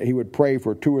that he would pray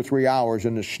for 2 or 3 hours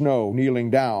in the snow,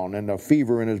 kneeling down, and the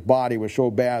fever in his body was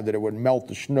so bad that it would melt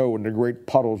the snow into great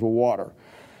puddles of water.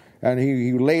 And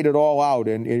he laid it all out,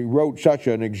 and he wrote such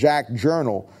an exact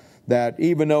journal that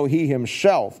even though he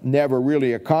himself never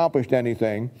really accomplished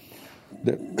anything,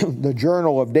 the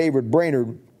journal of David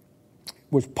Brainerd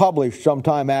was published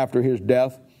sometime after his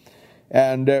death.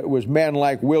 And it was men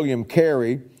like William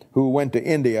Carey, who went to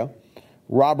India,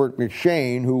 Robert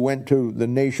McShane, who went to the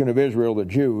nation of Israel, the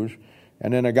Jews,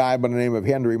 and then a guy by the name of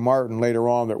Henry Martin later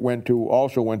on that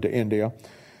also went to India.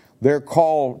 They're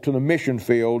called to the mission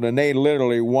field, and they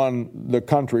literally won the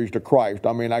countries to Christ.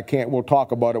 I mean, we'll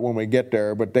talk about it when we get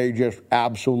there, but they just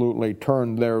absolutely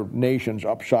turned their nations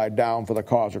upside down for the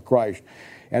cause of Christ.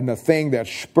 And the thing that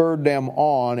spurred them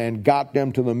on and got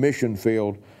them to the mission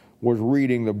field was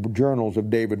reading the journals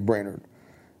of David Brainerd.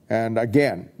 And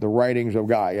again, the writings of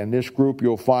Guy. In this group,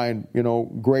 you'll find,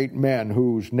 great men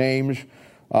whose names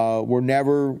were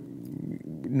never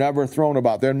thrown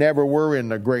about. They never were in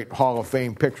the great Hall of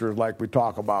Fame pictures like we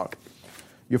talk about.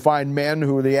 You find men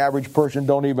who the average person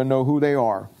don't even know who they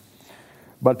are.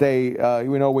 But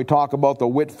we talk about the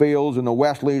Whitefields and the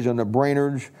Wesleys and the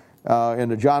Brainards and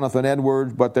the Jonathan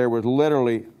Edwards, but there was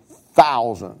literally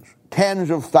thousands, tens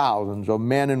of thousands of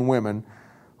men and women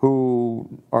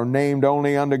who are named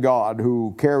only unto God,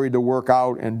 who carried the work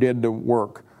out and did the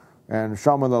work. And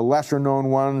some of the lesser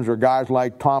known ones are guys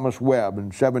like Thomas Webb in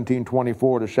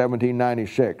 1724 to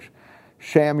 1796,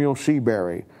 Samuel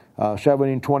Seabury,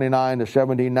 1729 to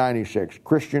 1796,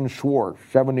 Christian Schwartz,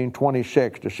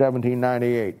 1726 to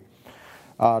 1798,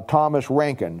 Thomas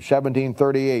Rankin,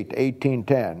 1738 to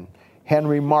 1810,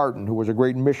 Henry Martyn, who was a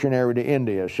great missionary to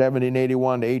India,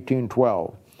 1781 to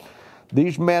 1812.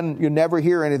 These men, you never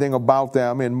hear anything about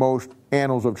them in most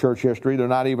annals of church history. They're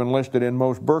not even listed in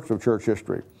most books of church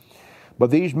history. But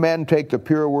these men take the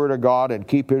pure word of God and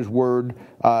keep his word,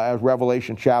 as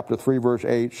Revelation chapter 3, verse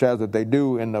 8 says that they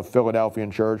do in the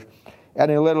Philadelphian church. And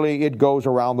it goes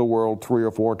around the world 3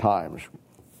 or 4 times.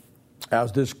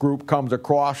 As this group comes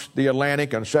across the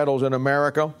Atlantic and settles in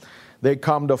America, they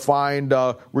come to find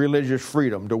religious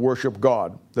freedom to worship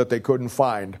God that they couldn't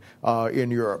find in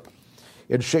Europe.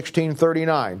 In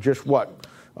 1639, just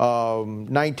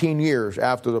 19 years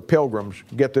after the Pilgrims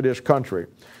get to this country,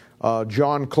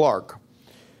 John Clark,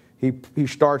 he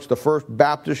starts the first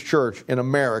Baptist church in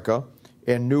America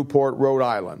in Newport, Rhode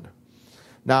Island.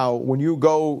 Now, when you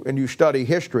go and you study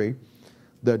history,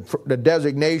 the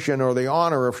designation or the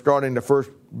honor of starting the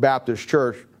first Baptist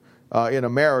church in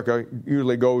America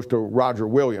usually goes to Roger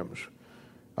Williams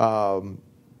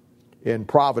in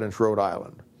Providence, Rhode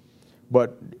Island.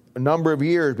 But a number of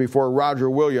years before Roger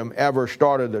Williams ever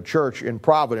started the church in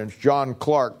Providence, John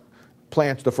Clark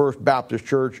plants the first Baptist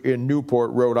church in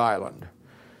Newport, Rhode Island.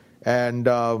 And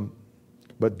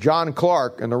but John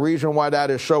Clark, and the reason why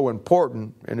that is so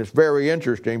important, and it's very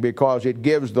interesting because it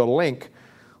gives the link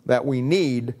that we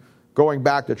need going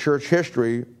back to church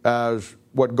history as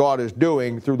what God is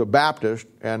doing through the Baptist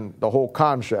and the whole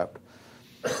concept.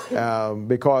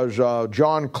 Because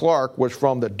John Clark was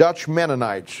from the Dutch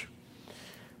Mennonites,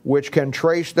 which can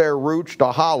trace their roots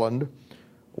to Holland,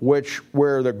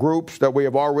 where the groups that we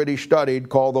have already studied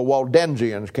called the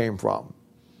Waldensians came from.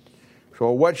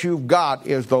 So what you've got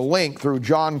is the link through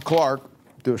John Clark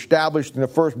to establish the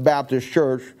first Baptist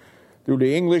church, through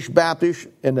the English Baptist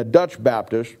and the Dutch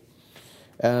Baptist,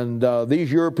 and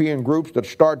these European groups that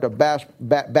start the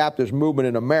Baptist movement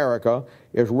in America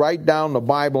is right down the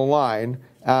Bible line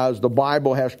as the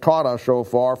Bible has taught us so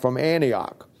far from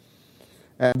Antioch.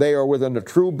 And they are within the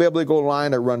true biblical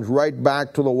line that runs right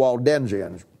back to the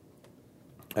Waldensians.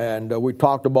 And we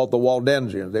talked about the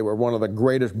Waldensians. They were one of the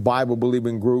greatest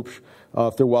Bible-believing groups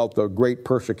throughout the great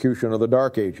persecution of the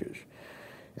Dark Ages.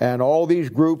 And all these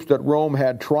groups that Rome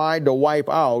had tried to wipe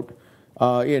out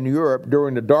in Europe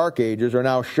during the Dark Ages are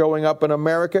now showing up in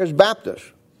America as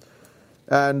Baptists.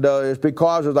 And it's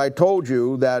because, as I told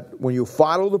you, that when you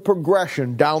follow the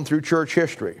progression down through church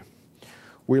history,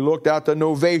 we looked at the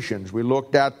Novatians. We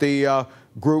looked at the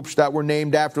groups that were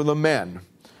named after the men.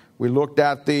 We looked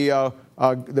at the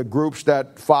groups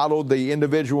that followed the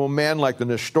individual men, like the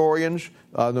Nestorians,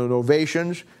 the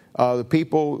Novatians, the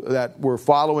people that were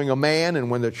following a man. And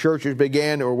when the churches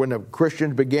began, or when the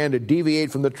Christians began to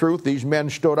deviate from the truth, these men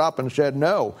stood up and said,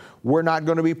 no, we're not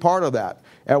going to be part of that.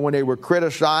 And when they were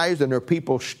criticized and their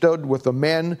people stood with the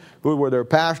men who were their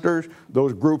pastors,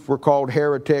 those groups were called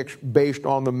heretics based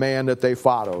on the man that they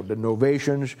followed. The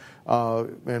Novatians,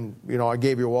 and I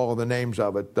gave you all of the names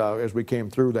of it as we came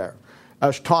through there.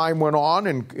 As time went on,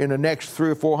 and in the next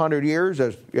 300 or 400 years,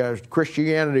 as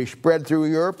Christianity spread through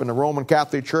Europe and the Roman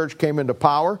Catholic Church came into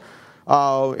power,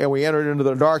 and we entered into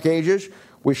the Dark Ages,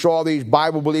 we saw these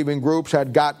Bible-believing groups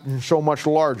had gotten so much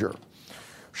larger.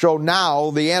 So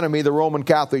now the enemy, the Roman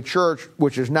Catholic Church,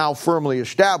 which is now firmly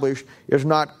established, is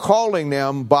not calling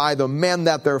them by the men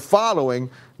that they're following.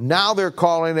 Now they're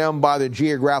calling them by the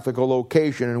geographical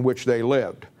location in which they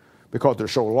lived, because they're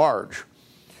so large.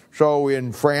 So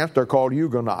in France, they're called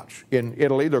Huguenots. In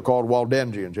Italy, they're called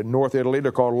Waldensians. In North Italy,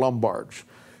 they're called Lombards.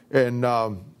 In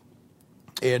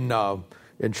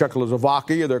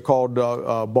Czechoslovakia, they're called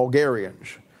Bulgarians.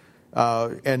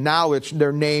 And now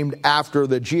they're named after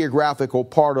the geographical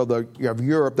part of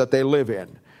Europe that they live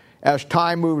in. As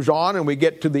time moves on and we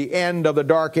get to the end of the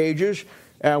Dark Ages,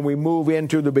 and we move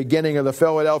into the beginning of the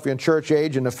Philadelphian church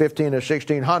age in the 15 or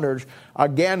 1600s,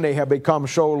 again, they have become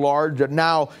so large that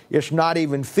now it's not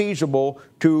even feasible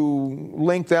to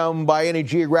link them by any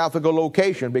geographical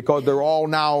location, because they're all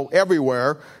now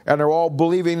everywhere and they're all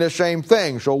believing the same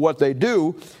thing. So what they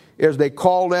do is they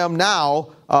call them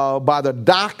now by the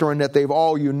doctrine that they've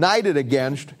all united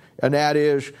against, and that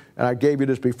is, and I gave you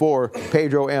this before,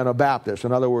 Pedro Anabaptist.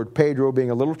 In other words, Pedro being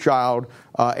a little child,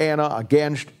 Anna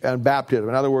against and baptism.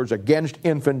 In other words, against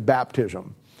infant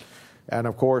baptism. And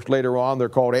of course, later on, they're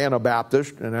called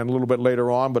Anabaptist, and then a little bit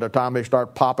later on, by the time they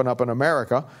start popping up in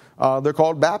America, they're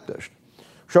called Baptist.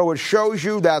 So it shows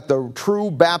you that the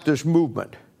true Baptist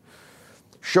movement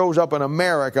shows up in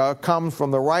America comes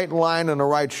from the right line and the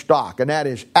right stock. And that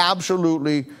is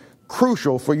absolutely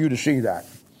crucial for you to see that,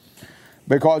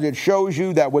 because it shows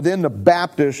you that within the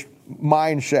Baptist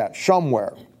mindset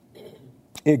somewhere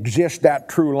exists that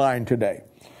true line today.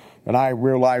 And I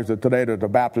realize that today that the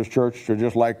Baptist church are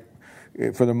just like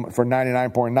for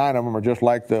 99.9 of them are just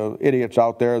like the idiots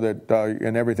out there that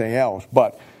and everything else.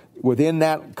 But within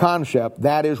that concept,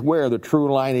 that is where the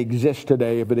true line exists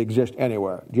today, if it exists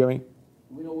anywhere. Jimmy? Do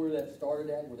we know where that started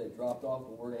at, where they dropped off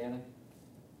the word Anna?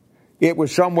 It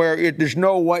was somewhere. There's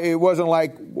no way. It wasn't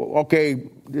like, okay,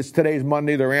 today's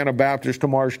Monday, they're Anabaptists.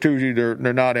 Tomorrow's Tuesday, they're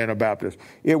not Anabaptists.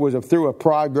 It was through a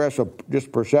progress of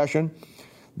just procession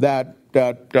that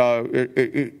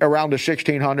around the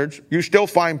 1600s. You still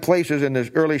find places in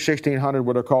the early 1600s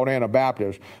where they're called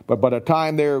Anabaptists, but by the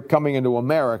time they're coming into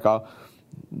America,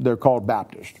 they're called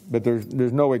Baptist. But there's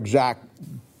no exact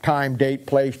time, date,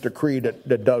 place, decree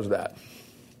that does that.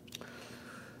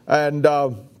 And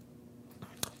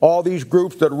all these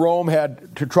groups that Rome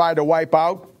had to try to wipe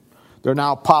out, they're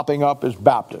now popping up as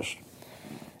Baptists.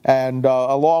 And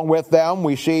along with them,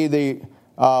 we see the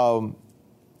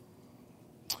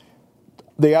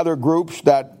other groups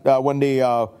that when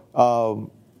the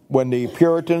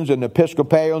Puritans and the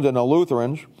Episcopalians and the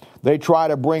Lutherans, they try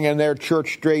to bring in their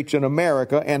church straits in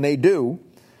America, and they do,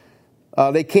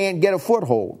 they can't get a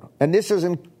foothold. And this is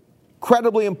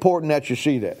incredibly important that you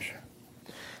see this.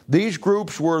 These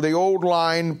groups were the old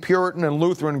line Puritan and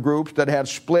Lutheran groups that had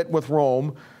split with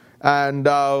Rome, and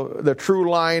the true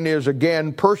line is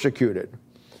again persecuted.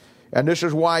 And this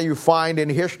is why you find in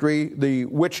history the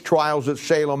witch trials at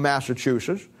Salem,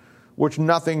 Massachusetts, which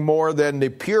nothing more than the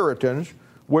Puritans,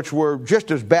 which were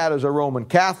just as bad as the Roman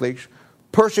Catholics,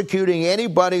 persecuting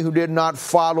anybody who did not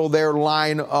follow their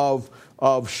line of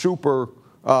super.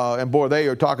 And boy, they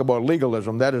are talking about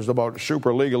legalism. That is about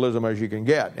super legalism as you can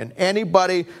get. And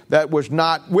anybody that was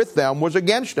not with them was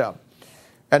against them.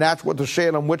 And that's what the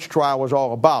Salem witch trial was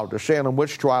all about. The Salem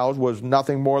witch trials was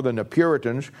nothing more than the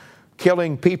Puritans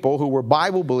killing people who were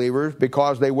Bible believers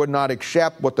because they would not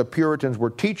accept what the Puritans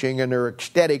were teaching in their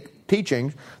ecstatic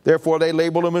teachings. Therefore, they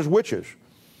labeled them as witches.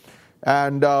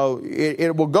 And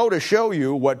it will go to show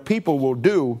you what people will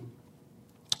do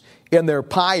in their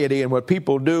piety and what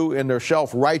people do in their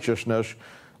self-righteousness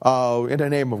in the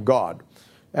name of God.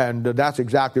 And that's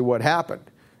exactly what happened.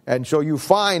 And so you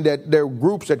find that there are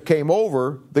groups that came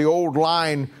over, the old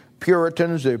line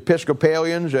Puritans, the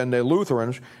Episcopalians, and the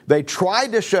Lutherans. They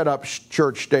tried to set up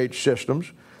church-state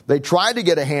systems. They tried to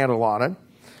get a handle on it,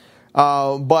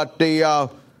 but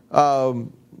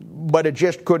it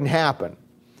just couldn't happen.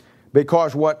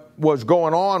 Because what was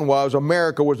going on was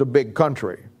America was a big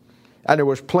country. And there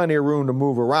was plenty of room to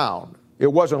move around.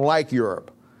 It wasn't like Europe.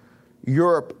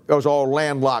 Europe was all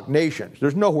landlocked nations.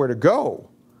 There's nowhere to go.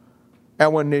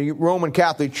 And when the Roman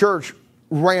Catholic Church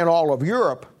ran all of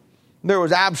Europe, there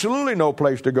was absolutely no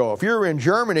place to go. If you were in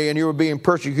Germany and you were being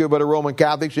persecuted by the Roman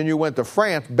Catholics and you went to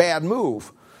France, bad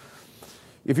move.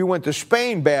 If you went to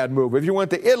Spain, bad move. If you went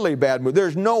to Italy, bad move.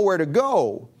 There's nowhere to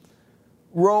go.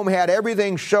 Rome had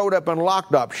everything sewed up and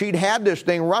locked up. She'd had this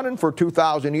thing running for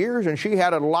 2,000 years, and she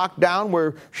had it locked down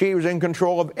where she was in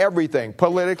control of everything,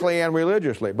 politically and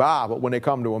religiously. But when they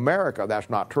come to America, that's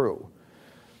not true.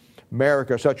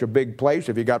 America is such a big place.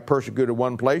 If you got persecuted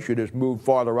one place, you just moved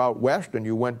farther out west, and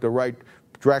you went the right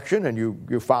direction, and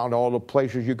you found all the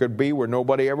places you could be where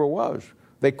nobody ever was.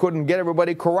 They couldn't get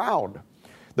everybody corralled.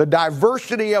 The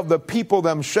diversity of the people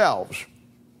themselves,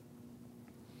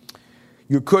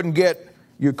 you couldn't get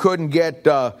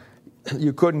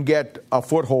a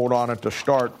foothold on it to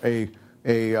start a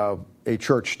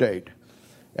church state.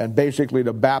 And basically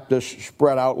the Baptists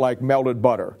spread out like melted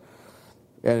butter.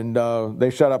 And they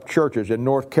set up churches in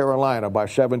North Carolina by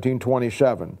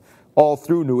 1727, all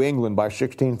through New England by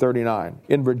 1639,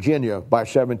 in Virginia by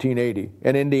 1780,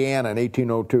 and Indiana in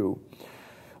 1802.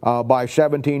 By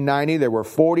 1790, there were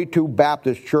 42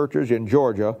 Baptist churches in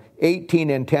Georgia,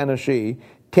 18 in Tennessee,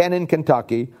 10 in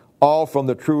Kentucky, all from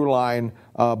the true line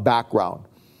background.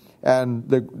 And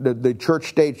the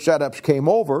church-state setups came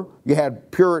over. You had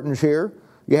Puritans here.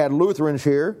 You had Lutherans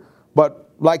here. But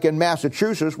like in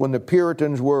Massachusetts, when the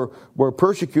Puritans were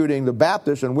persecuting the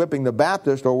Baptists and whipping the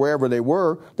Baptists or wherever they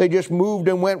were, they just moved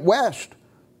and went west.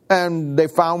 And they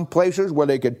found places where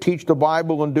they could teach the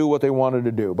Bible and do what they wanted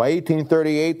to do. By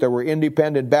 1838, there were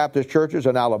independent Baptist churches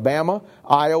in Alabama,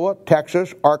 Iowa,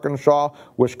 Texas, Arkansas,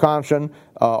 Wisconsin,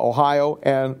 Ohio,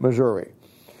 and Missouri.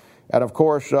 And of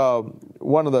course,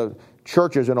 one of the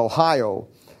churches in Ohio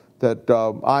that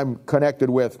I'm connected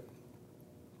with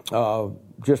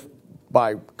just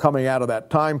by coming out of that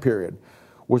time period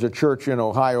was a church in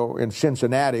Ohio, in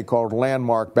Cincinnati, called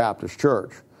Landmark Baptist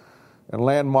Church. And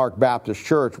Landmark Baptist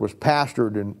Church was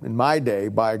pastored in my day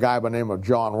by a guy by the name of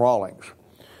John Rawlings.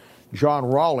 John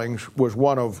Rawlings was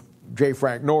one of J.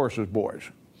 Frank Norris's boys.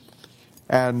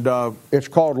 And it's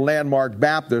called Landmark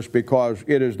Baptist because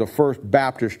it is the first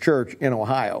Baptist church in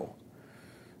Ohio.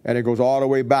 And it goes all the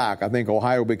way back. I think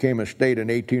Ohio became a state in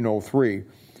 1803.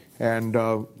 And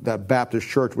that Baptist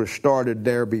church was started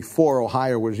there before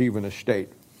Ohio was even a state.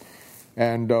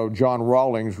 And John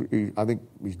Rawlings, I think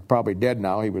he's probably dead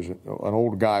now. He was an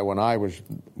old guy when I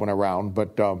went around,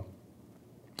 but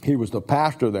he was the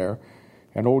pastor there.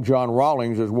 And old John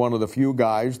Rawlings is one of the few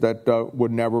guys that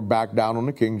would never back down on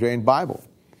the King James Bible.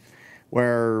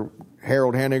 Where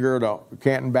Harold Henniger, the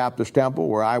Canton Baptist Temple,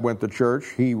 where I went to church,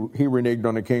 he reneged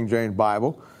on the King James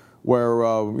Bible. Where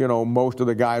most of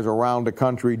the guys around the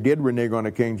country did renege on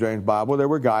the King James Bible, there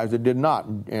were guys that did not,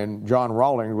 and John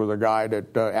Rawlings was a guy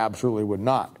that absolutely would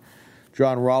not.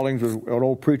 John Rawlings was an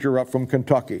old preacher up from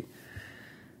Kentucky,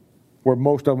 where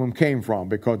most of them came from,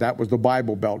 because that was the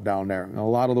Bible Belt down there. And a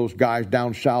lot of those guys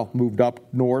down south moved up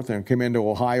north and came into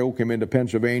Ohio, came into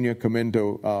Pennsylvania, come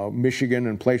into Michigan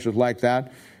and places like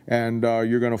that. And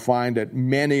you're going to find that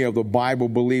many of the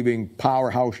Bible-believing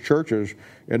powerhouse churches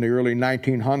in the early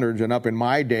 1900s and up in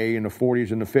my day in the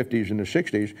 40s and the 50s and the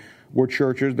 60s were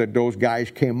churches that those guys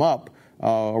came up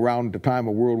around the time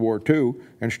of World War II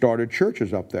and started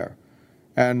churches up there.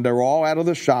 And they're all out of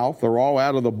the South. They're all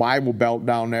out of the Bible Belt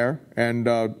down there. And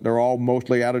they're all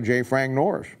mostly out of J. Frank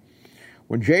Norris.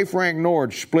 When J. Frank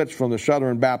Norris splits from the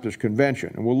Southern Baptist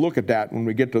Convention, and we'll look at that when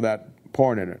we get to that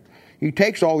part in it, he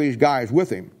takes all these guys with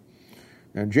him.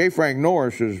 And J. Frank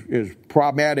Norris is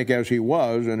problematic as he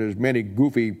was, and as many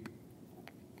goofy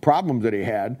problems that he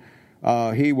had,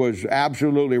 he was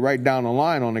absolutely right down the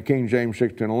line on the King James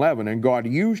 1611, and God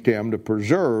used him to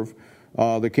preserve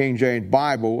the King James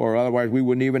Bible, or otherwise we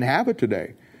wouldn't even have it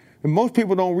today. And most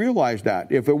people don't realize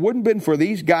that. If it wouldn't have been for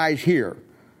these guys here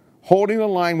holding the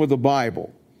line with the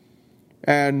Bible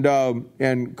and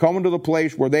coming to the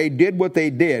place where they did what they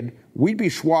did, we'd be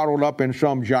swaddled up in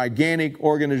some gigantic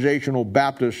organizational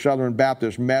Baptist, Southern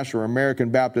Baptist mess or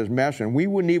American Baptist mess, and we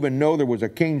wouldn't even know there was a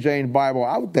King James Bible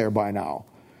out there by now.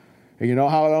 And you know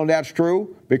how I know that's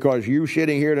true? Because you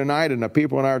sitting here tonight and the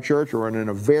people in our church are in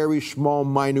a very small,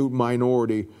 minute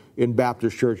minority in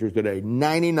Baptist churches today.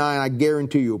 99, I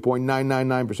guarantee you,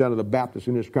 0.999% of the Baptists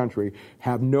in this country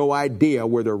have no idea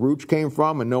where their roots came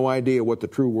from and no idea what the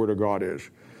true Word of God is.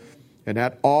 And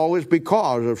that all is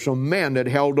because of some men that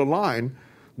held the line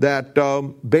that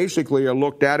basically are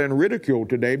looked at and ridiculed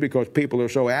today because people are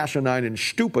so asinine and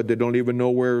stupid they don't even know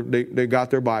where they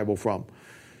got their Bible from.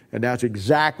 And that's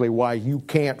exactly why you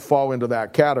can't fall into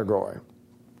that category.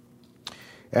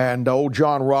 And old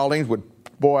John Rawlings would,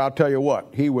 boy, I'll tell you what,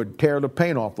 he would tear the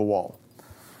paint off the wall.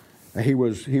 And he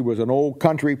was an old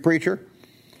country preacher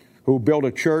who built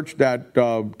a church that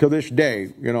to this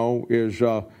day, is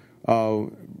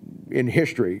in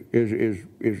history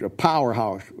is a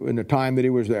powerhouse in the time that he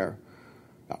was there.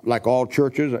 Like all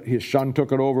churches, his son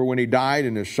took it over when he died,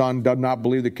 and his son does not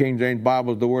believe the King James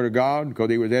Bible is the Word of God because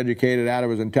he was educated out of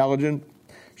his intelligence,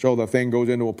 so the thing goes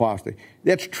into apostasy.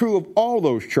 That's true of all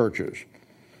those churches.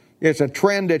 It's a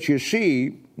trend that you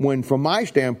see when, from my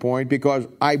standpoint, because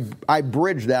I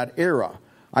bridge that era.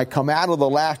 I come out of the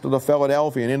last of the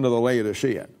Philadelphia and into the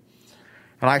Laodicean.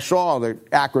 And I saw the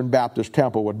Akron Baptist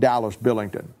Temple with Dallas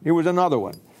Billington. He was another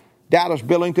one. Dallas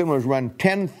Billington was run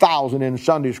 10,000 in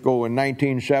Sunday school in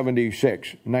 1976,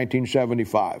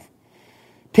 1975.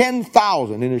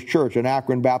 10,000 in his church in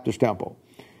Akron Baptist Temple.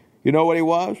 You know what he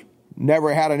was?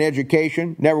 Never had an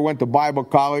education, never went to Bible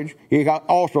college. He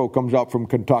also comes up from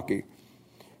Kentucky.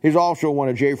 He's also one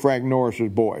of J. Frank Norris's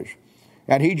boys.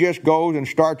 And he just goes and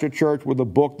starts a church with a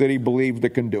book that he believes that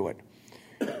can do it.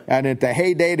 And at the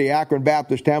heyday, the Akron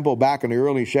Baptist Temple back in the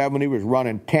early 70s was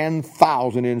running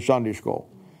 10,000 in Sunday school.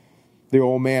 The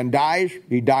old man dies.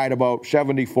 He died about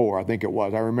 74, I think it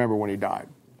was. I remember when he died.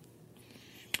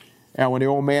 And when the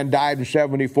old man died in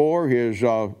 74,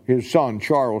 his son,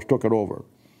 Charles, took it over.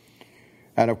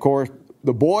 And, of course,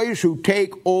 the boys who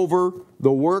take over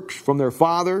the works from their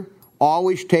father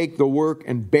always take the work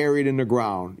and bury it in the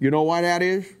ground. You know why that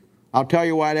is? I'll tell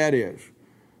you why that is.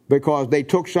 Because they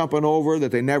took something over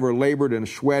that they never labored and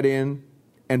sweat in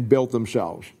and built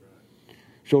themselves.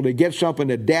 So they get something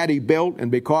that Daddy built,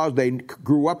 and because they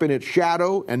grew up in its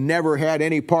shadow and never had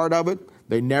any part of it,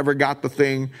 they never got the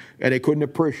thing, and they couldn't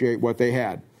appreciate what they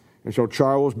had. And so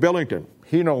Charles Billington,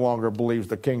 he no longer believes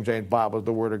the King James Bible is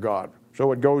the Word of God.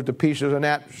 So it goes to pieces in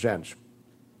that sense.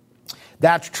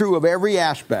 That's true of every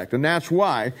aspect, and that's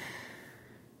why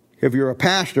if you're a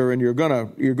pastor and you're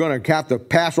gonna have to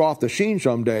pass off the scene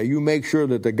someday, you make sure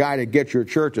that the guy that gets your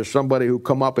church is somebody who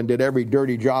come up and did every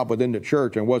dirty job within the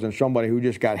church and wasn't somebody who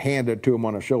just got handed to him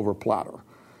on a silver platter,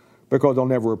 because they'll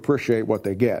never appreciate what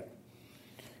they get.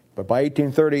 But by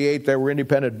 1838, there were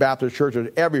independent Baptist churches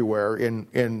everywhere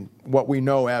in what we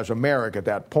know as America at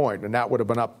that point, and that would have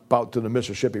been up out to the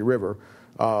Mississippi River,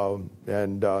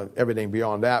 and everything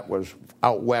beyond that was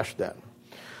out west then.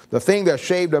 The thing that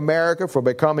saved America from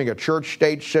becoming a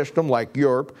church-state system like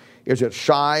Europe is its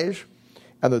size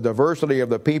and the diversity of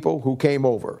the people who came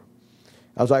over.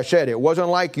 As I said, it wasn't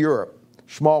like Europe,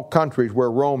 small countries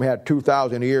where Rome had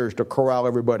 2,000 years to corral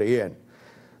everybody in.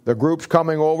 The groups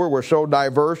coming over were so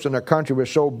diverse and the country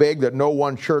was so big that no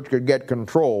one church could get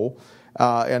control.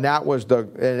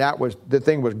 The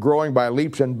thing was growing by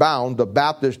leaps and bounds. The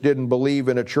Baptists didn't believe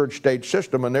in a church-state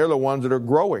system, and they're the ones that are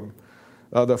growing.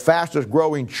 The fastest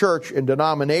growing church in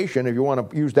denomination, if you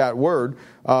want to use that word,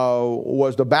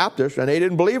 was the Baptists, and they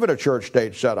didn't believe in a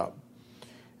church-state setup.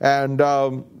 And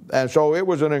so it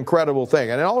was an incredible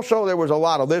thing. And also there was a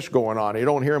lot of this going on. You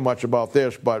don't hear much about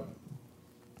this, but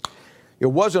it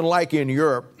wasn't like in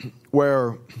Europe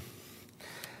where...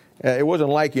 It wasn't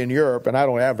like in Europe, and I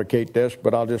don't advocate this,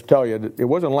 but I'll just tell you, it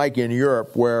wasn't like in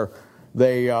Europe where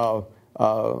they you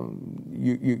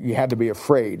had to be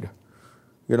afraid,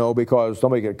 because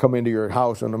somebody could come into your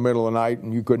house in the middle of the night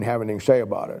and you couldn't have anything to say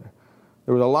about it.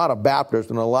 There was a lot of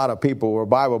Baptists and a lot of people who were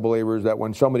Bible believers that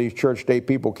when some of these church-state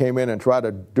people came in and tried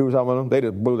to do something with them, they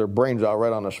just blew their brains out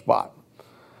right on the spot.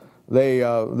 They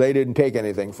didn't take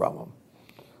anything from them.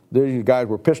 These guys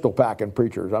were pistol-packing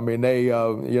preachers. I mean, they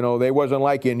wasn't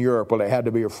like in Europe where they had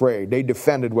to be afraid. They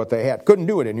defended what they had. Couldn't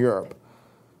do it in Europe,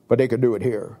 but they could do it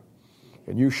here.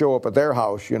 And you show up at their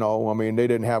house, they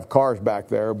didn't have cars back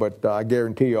there, but I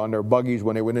guarantee you on their buggies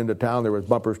when they went into town, there was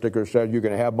bumper stickers that said, "You're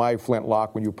going to have my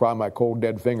flintlock when you pry my cold,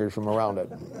 dead fingers from around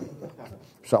it."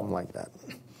 Something like that.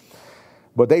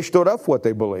 But they stood up for what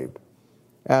they believed.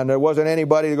 And there wasn't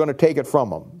anybody going to take it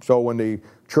from them. So when the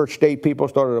church-state people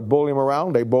started to bully them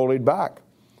around, they bullied back.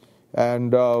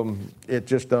 And that's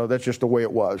just the way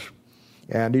it was.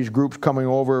 And these groups coming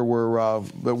over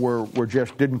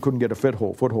couldn't get a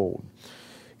foothold.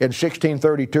 In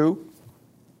 1632,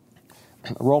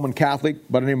 a Roman Catholic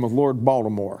by the name of Lord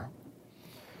Baltimore,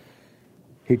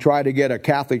 he tried to get a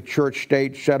Catholic church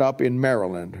state set up in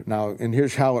Maryland. Now, and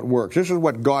here's how it works. This is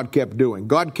what God kept doing.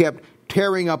 God kept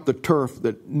tearing up the turf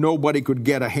that nobody could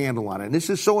get a handle on it. And this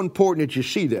is so important that you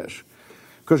see this,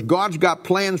 because God's got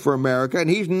plans for America, and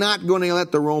he's not going to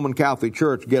let the Roman Catholic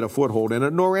Church get a foothold in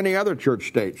it, nor any other church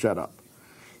state set up.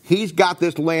 He's got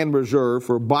this land reserved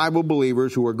for Bible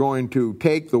believers who are going to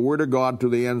take the Word of God to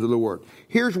the ends of the world.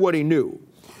 Here's what he knew.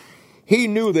 He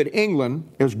knew that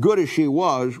England, as good as she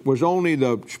was only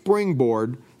the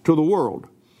springboard to the world.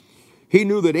 He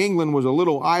knew that England was a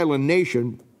little island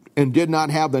nation and did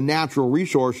not have the natural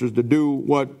resources to do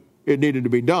what it needed to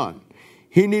be done.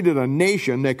 He needed a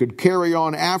nation that could carry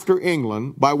on after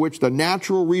England, by which the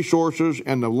natural resources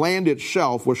and the land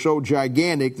itself was so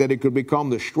gigantic that it could become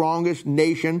the strongest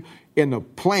nation in the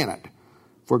planet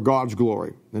for God's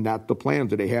glory. And that's the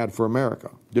plans that he had for America.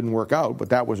 Didn't work out,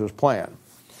 but that was his plan.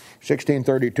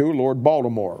 1632, Lord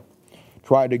Baltimore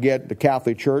tried to get the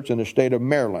Catholic Church in the state of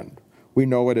Maryland. We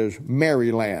know it as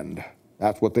Maryland.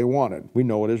 That's what they wanted. We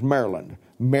know it as Maryland.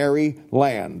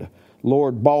 Maryland.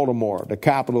 Lord Baltimore, the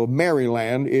capital of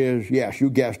Maryland, is, yes, you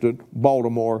guessed it,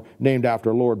 Baltimore, named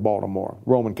after Lord Baltimore,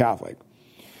 Roman Catholic.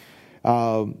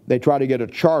 They tried to get a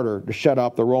charter to set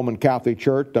up the Roman Catholic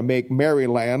Church to make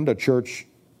Maryland a church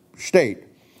state,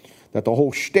 that the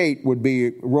whole state would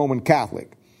be Roman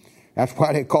Catholic. That's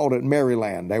why they called it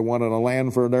Maryland. They wanted a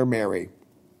land for their Mary.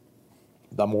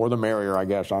 The more the merrier, I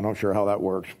guess. I'm not sure how that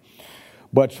works.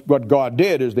 But what God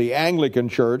did is the Anglican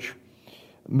Church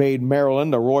made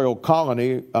Maryland a royal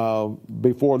colony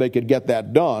before they could get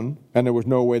that done, and there was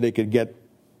no way they could get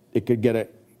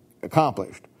it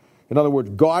accomplished. In other words,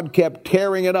 God kept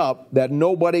tearing it up that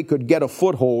nobody could get a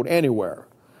foothold anywhere.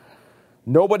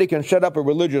 Nobody can set up a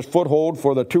religious foothold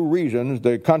for the two reasons: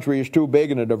 the country is too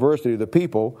big and the diversity of the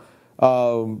people.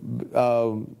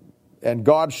 And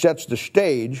God sets the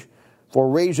stage for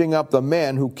raising up the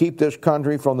men who keep this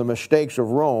country from the mistakes of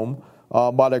Rome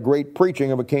by the great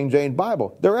preaching of a King James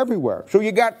Bible. They're everywhere. So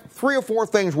you got 3 or 4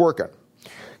 things working.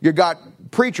 You got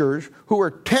preachers who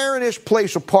are tearing this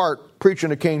place apart preaching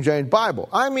the King James Bible.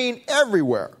 I mean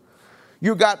everywhere.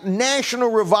 You got national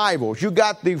revivals. You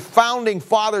got the founding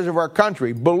fathers of our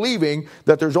country believing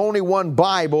that there's only one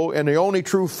Bible and the only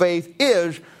true faith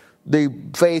is the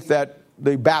faith that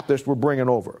the Baptists were bringing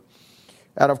over.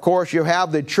 And of course, you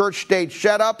have the church-state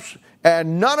setups,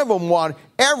 and none of them want.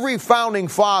 Every founding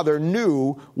father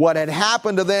knew what had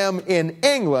happened to them in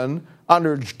England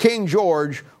under King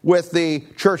George with the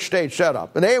church-state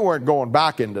setup. And they weren't going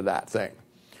back into that thing.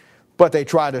 But they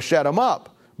tried to set them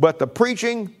up. But the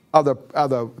preaching of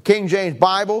the King James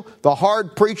Bible, the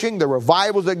hard preaching, the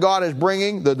revivals that God is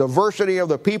bringing, the diversity of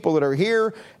the people that are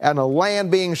here, and the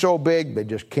land being so big, they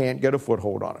just can't get a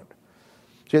foothold on it.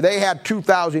 See, they had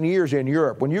 2,000 years in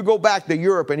Europe. When you go back to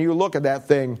Europe and you look at that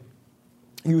thing,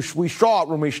 we saw it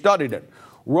when we studied it.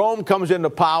 Rome comes into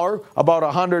power about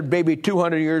 100, maybe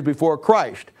 200 years before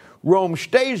Christ. Rome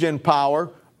stays in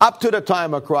power up to the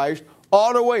time of Christ,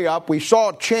 all the way up. We saw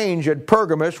it change at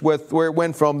Pergamus where it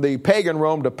went from the pagan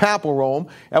Rome to papal Rome,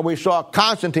 and we saw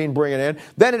Constantine bring it in.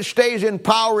 Then it stays in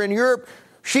power in Europe.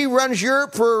 She runs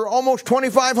Europe for almost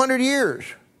 2,500 years.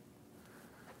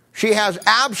 She has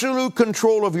absolute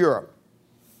control of Europe.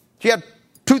 She had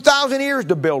 2,000 years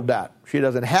to build that. She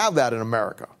doesn't have that in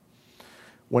America.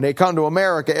 When they come to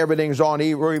America, everything's on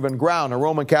even ground. The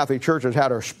Roman Catholic Church has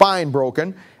had her spine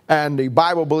broken, and the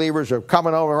Bible believers are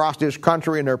coming over across this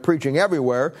country and they're preaching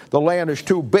everywhere. The land is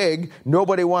too big.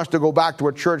 Nobody wants to go back to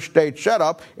a church-state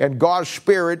setup, and God's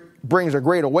Spirit brings a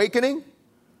great awakening.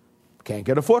 Can't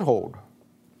get a foothold.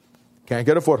 Can't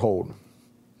get a foothold.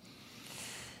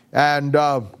 And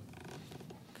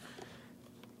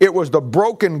it was the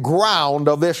broken ground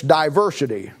of this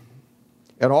diversity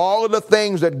and all of the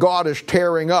things that God is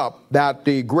tearing up that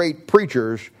the great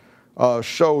preachers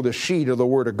sow the seed of the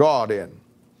Word of God in.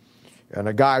 And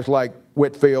the guys like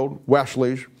Whitefield,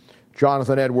 Wesley's,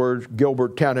 Jonathan Edwards,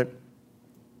 Gilbert Tennant,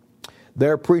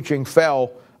 their preaching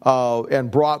fell and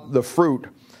brought the fruit,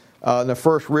 the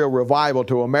first real revival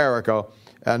to America,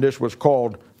 and this was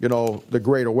called, the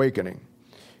Great Awakening.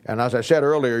 And as I said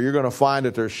earlier, you're going to find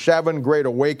that there's 7 great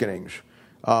awakenings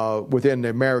within the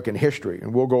American history,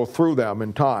 and we'll go through them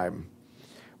in time.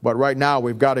 But right now,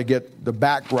 we've got to get the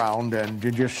background and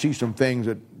to just see some things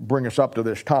that bring us up to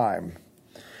this time.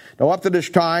 Now, up to this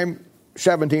time,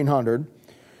 1700,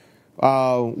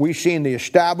 we've seen the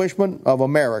establishment of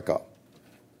America.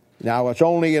 Now, it's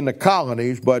only in the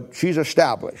colonies, but she's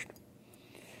established.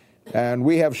 And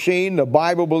we have seen the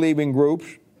Bible-believing groups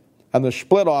and the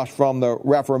split-offs from the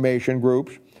Reformation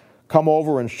groups come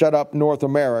over and set up North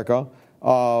America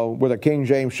with a King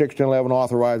James 1611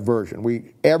 authorized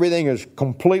version. Everything is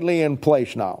completely in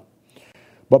place now.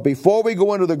 But before we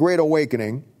go into the Great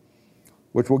Awakening,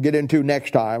 which we'll get into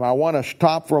next time, I want to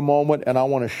stop for a moment and I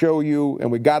want to show you,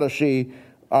 and we got to see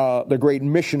the great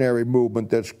missionary movement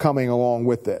that's coming along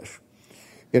with this.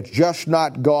 It's just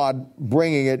not God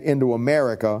bringing it into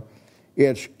America.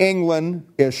 It's England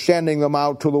is sending them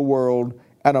out to the world,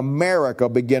 and America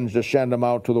begins to send them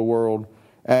out to the world.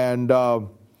 And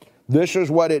this is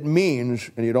what it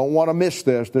means, and you don't want to miss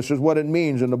this. This is what it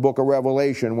means in the book of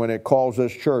Revelation when it calls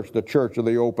this church the church of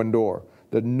the open door,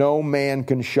 that no man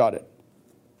can shut it.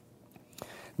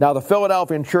 Now, the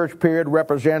Philadelphian church period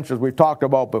represents, as we've talked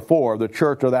about before, the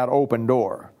church of that open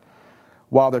door.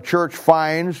 While the church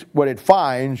finds, what it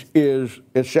finds is,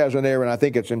 it says in there, and I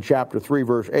think it's in chapter 3,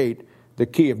 verse 8, the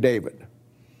key of David.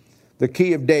 The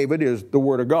key of David is the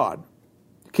Word of God.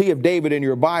 The key of David in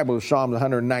your Bible is Psalm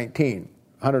 119,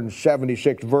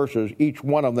 176 verses, each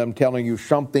one of them telling you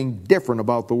something different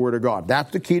about the Word of God. That's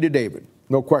the key to David,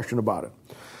 no question about it.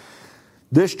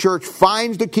 This church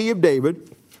finds the key of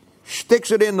David,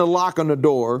 sticks it in the lock on the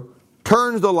door,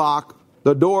 turns the lock,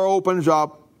 the door opens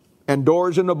up, and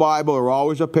doors in the Bible are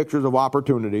always a pictures of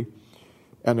opportunity,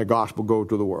 and the gospel goes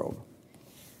to the world.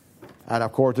 And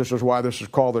of course, this is why this is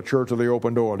called the Church of the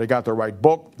Open Door. They got the right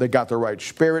book, they got the right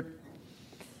spirit,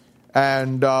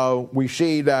 and we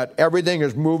see that everything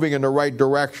is moving in the right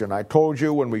direction. I told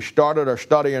you when we started our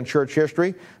study in church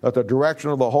history that the direction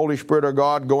of the Holy Spirit of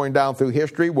God going down through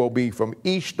history will be from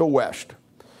east to west.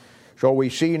 So we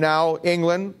see now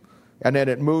England, and then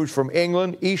it moves from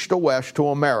England east to west to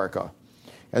America.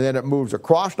 And then it moves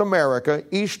across America,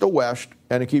 east to west,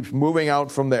 and it keeps moving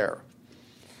out from there.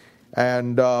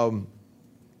 And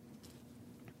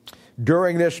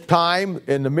during this time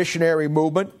in the missionary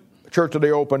movement, Church of the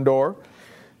Open Door,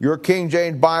 your King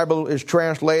James Bible is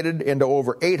translated into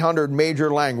over 800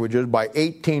 major languages by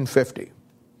 1850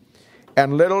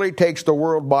 and literally takes the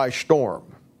world by storm.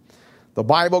 The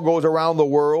Bible goes around the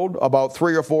world about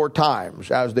 3 or 4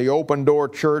 times as the Open Door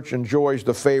Church enjoys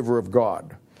the favor of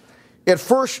God. It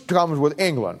first comes with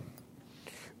England.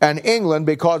 And England,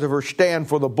 because of her stand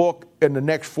for the book in the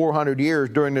next 400 years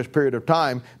during this period of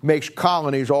time, makes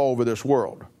colonies all over this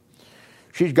world.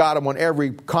 She's got them on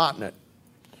every continent.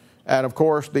 And of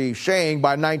course, the saying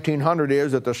by 1900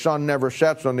 is that the sun never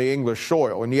sets on the English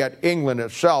soil. And yet England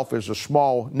itself is a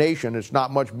small nation. It's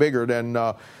not much bigger than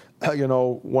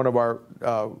one of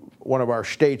our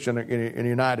states in the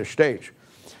United States.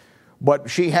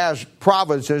 But she has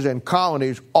provinces and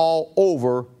colonies all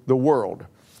over the world.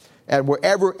 And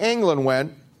wherever England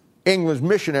went, England's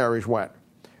missionaries went.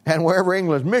 And wherever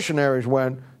England's missionaries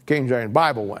went, King James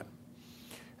Bible went.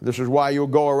 This is why you'll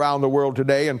go around the world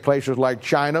today in places like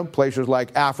China, places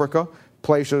like Africa,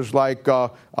 places like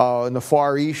in the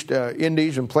Far East,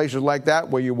 Indies, and places like that,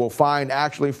 where you will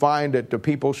actually find that the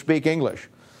people speak English.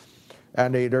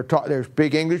 And they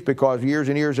speak English because years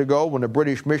and years ago, when the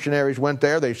British missionaries went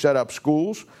there, they set up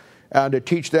schools and to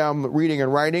teach them reading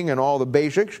and writing and all the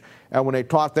basics. And when they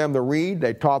taught them to read,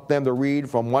 they taught them to read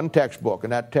from one textbook.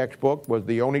 And that textbook was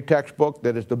the only textbook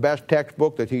that is the best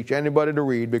textbook to teach anybody to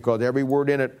read, because every word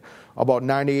in it, about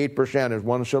 98%, is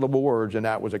one-syllable words, and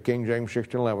that was a King James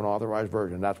 1611 authorized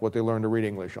version. That's what they learned to read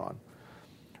English on.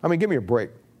 I mean, give me a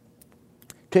break.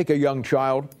 Take a young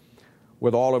child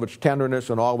with all of its tenderness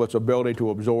and all of its ability to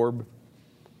absorb.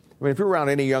 I mean, if you're around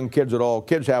any young kids at all,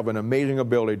 kids have an amazing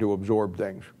ability to absorb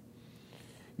things.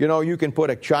 You know, you can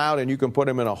put a child and you can put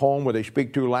them in a home where they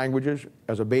speak two languages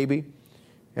as a baby,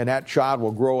 and that child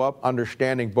will grow up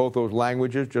understanding both those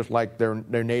languages just like their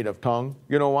native tongue.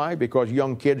 You know why? Because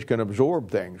young kids can absorb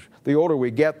things. The older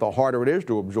we get, the harder it is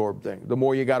to absorb things. The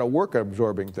more you got to work at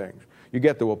absorbing things. You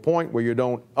get to a point where you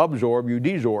don't absorb, you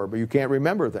desorb, or you can't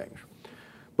remember things.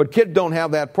 But kids don't have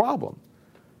that problem.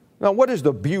 Now, what is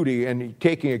the beauty in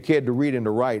taking a kid to read and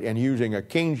to write and using a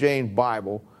King James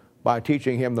Bible by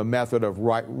teaching him the method of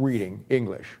reading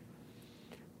English?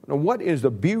 Now, what is the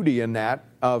beauty in that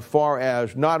as far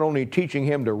as not only teaching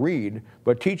him to read,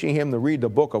 but teaching him to read the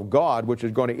book of God, which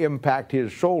is going to impact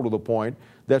his soul to the point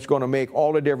that's going to make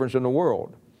all the difference in the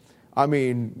world? I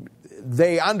mean,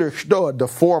 they understood the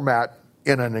format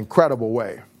in an incredible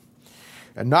way.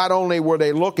 And not only were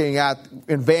they looking at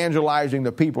evangelizing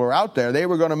the people who are out there, they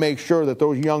were going to make sure that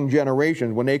those young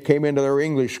generations, when they came into their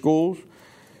English schools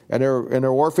and their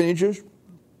orphanages,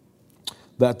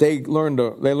 that they learned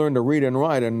to read and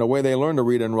write. And the way they learned to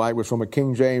read and write was from a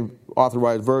King James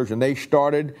authorized version. They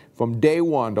started from day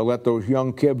one to let those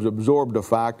young kids absorb the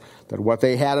fact that what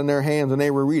they had in their hands and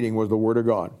they were reading was the Word of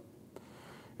God.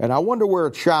 And I wonder where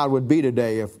a child would be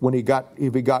today if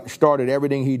he got started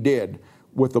everything he did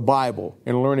with the Bible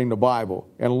and learning the Bible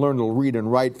and learn to read and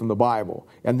write from the Bible,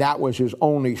 and that was his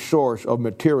only source of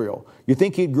material. You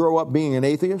think he'd grow up being an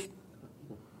atheist?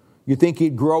 You think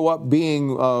he'd grow up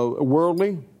being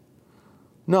worldly?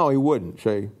 No, he wouldn't,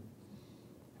 see.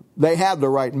 They had the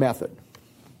right method.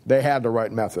 They had the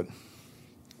right method.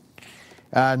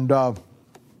 And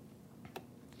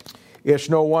it's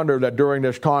no wonder that during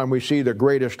this time we see the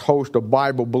greatest host of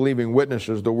Bible-believing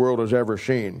witnesses the world has ever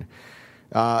seen.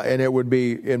 And it would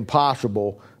be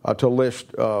impossible to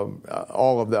list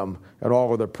all of them and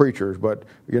all of the preachers, but,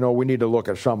 you know, we need to look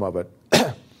at some of it.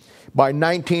 By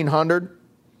 1900,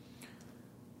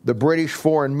 the British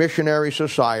Foreign Missionary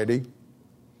Society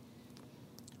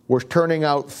was turning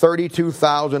out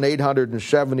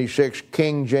 32,876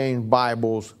 King James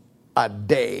Bibles a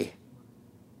day.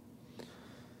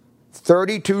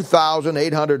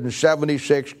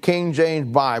 32,876 King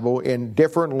James Bible in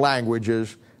different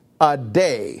languages a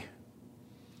day.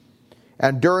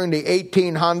 And during the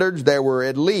 1800s, there were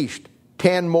at least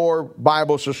 10 more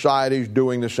Bible societies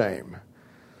doing the same.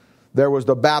 There was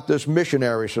the Baptist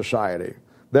Missionary Society.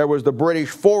 There was the British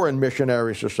Foreign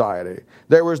Missionary Society.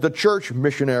 There was the Church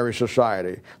Missionary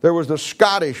Society. There was the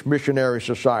Scottish Missionary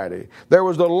Society. There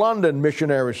was the London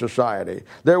Missionary Society.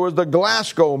 There was the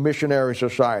Glasgow Missionary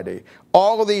Society.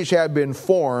 All of these had been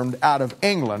formed out of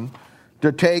England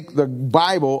to take the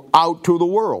Bible out to the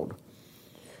world.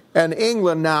 And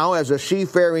England now, as a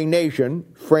seafaring nation,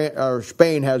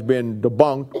 Spain has been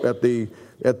debunked at the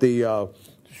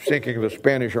sinking of the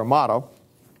Spanish Armada.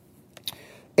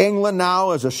 England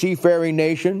now, as a seafaring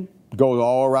nation, goes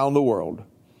all around the world.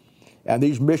 And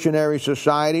these missionary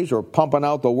societies are pumping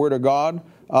out the Word of God.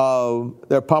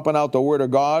 They're pumping out the Word of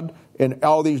God in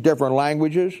all these different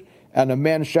languages. And the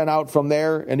men sent out from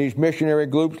there in these missionary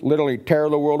groups literally tear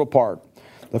the world apart.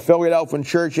 The Philadelphian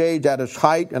church age at its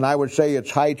height, and I would say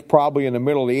its height probably in the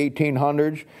middle of the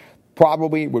 1800s,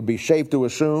 probably would be safe to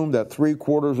assume that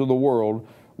 3/4 of the world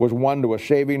was won to a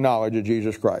saving knowledge of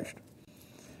Jesus Christ.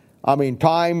 I mean,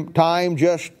 time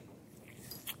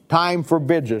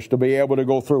forbids us to be able to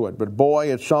go through it. But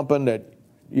boy, it's something that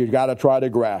you got to try to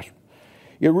grasp.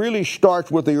 It really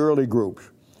starts with the early groups.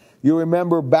 You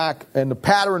remember back, and the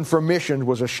pattern for missions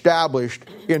was established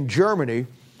in Germany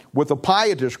with the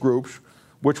pietist groups,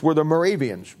 which were the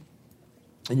Moravians.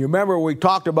 And you remember we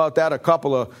talked about that a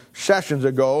couple of sessions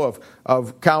ago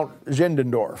of Count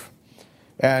Zinzendorf.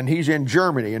 And he's in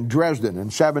Germany, in Dresden,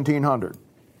 in 1700.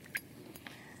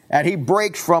 And he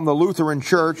breaks from the Lutheran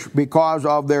Church because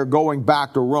of their going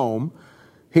back to Rome.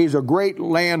 He's a great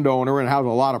landowner and has a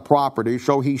lot of property,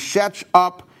 so he sets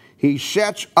up he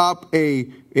sets up a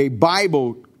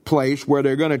Bible place where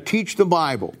they're going to teach the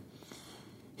Bible.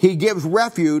 He gives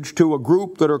refuge to a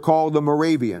group that are called the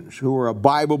Moravians, who are a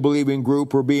Bible-believing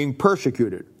group who are being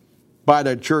persecuted by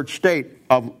the church state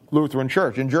of Lutheran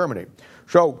Church in Germany.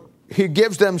 So he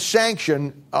gives them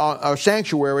a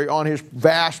sanctuary on his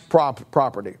vast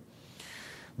property.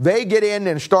 They get in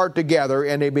and start together,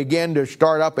 and they begin to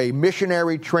start up a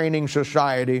missionary training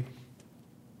society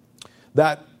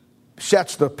that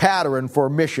sets the pattern for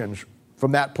missions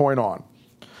from that point on.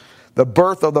 The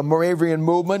birth of the Moravian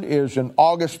movement is in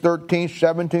August 13,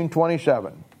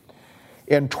 1727.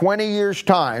 In 20 years'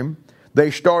 time, they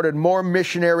started more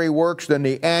missionary works than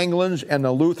the Anglicans and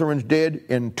the Lutherans did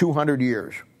in 200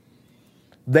 years.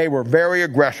 They were very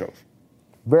aggressive,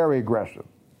 very aggressive.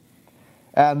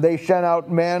 And they sent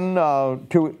out men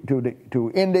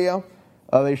to India.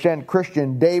 They sent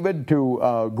Christian David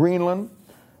to Greenland.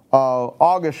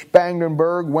 August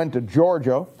Spangenberg went to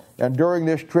Georgia. And during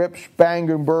this trip,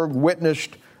 Spangenberg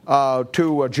witnessed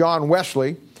to John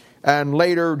Wesley. And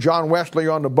later, John Wesley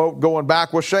on the boat going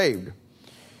back was saved.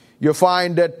 You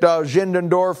find that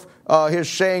Zinzendorf, his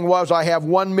saying was, "I have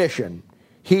one mission,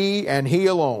 he and he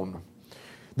alone."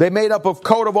 They made up a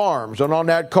coat of arms, and on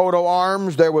that coat of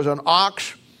arms there was an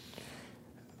ox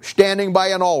standing by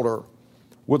an altar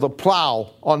with a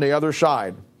plow on the other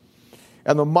side.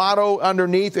 And the motto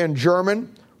underneath in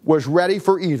German was "ready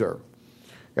for either."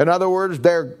 In other words,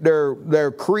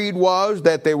 their creed was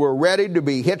that they were ready to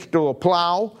be hitched to a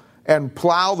plow and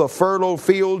plow the fertile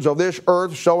fields of this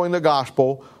earth sowing the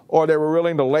gospel, or they were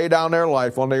willing to lay down their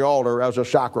life on the altar as a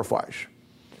sacrifice.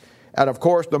 And of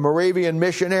course, the Moravian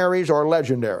missionaries are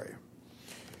legendary.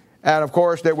 And of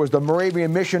course, there was the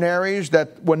Moravian missionaries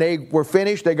that when they were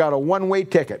finished, they got a one-way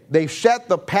ticket. They set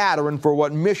the pattern for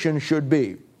what mission should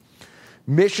be.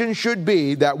 Mission should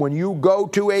be that when you go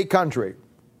to a country,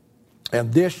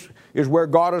 and this is where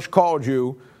God has called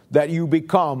you, that you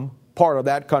become part of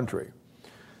that country.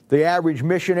 The average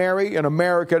missionary in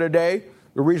America today,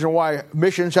 the reason why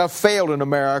missions have failed in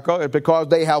America is because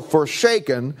they have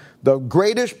forsaken the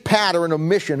greatest pattern of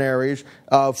missionaries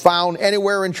found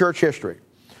anywhere in church history.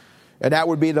 And that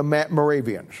would be the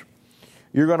Moravians.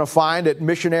 You're going to find that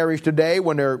missionaries today,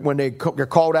 when they're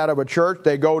called out of a church,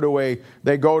 they go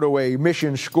to a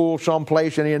mission school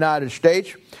someplace in the United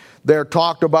States. They're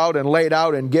talked about and laid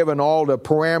out and given all the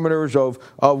parameters of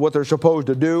what they're supposed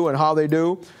to do and how they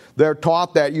do. They're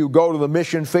taught that you go to the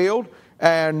mission field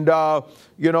and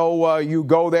you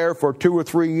go there for 2 or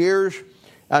 3 years,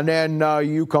 and then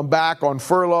you come back on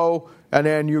furlough, and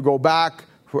then you go back.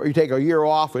 You take a year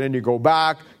off, and then you go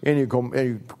back, and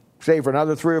you stay for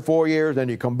another 3 or 4 years, then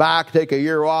you come back, take a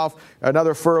year off,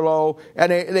 another furlough,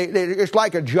 and it's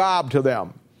like a job to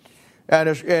them.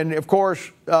 And of course,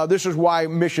 this is why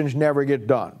missions never get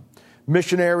done.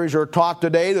 Missionaries are taught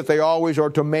today that they always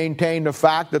are to maintain the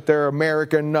fact that they're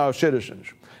American citizens.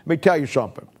 Let me tell you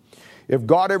something. If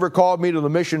God ever called me to the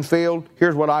mission field,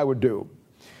 here's what I would do.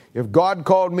 If God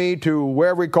called me to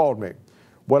wherever He called me,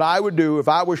 what I would do, if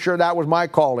I was sure that was my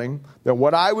calling, then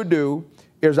what I would do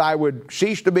is I would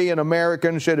cease to be an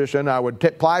American citizen. I would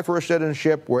apply for a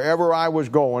citizenship wherever I was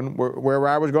going, wherever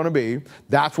I was going to be.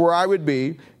 That's where I would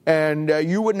be, and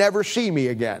you would never see me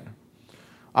again.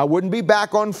 I wouldn't be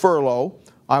back on furlough.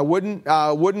 I wouldn't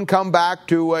come back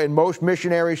to, and most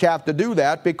missionaries have to do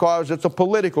that because it's a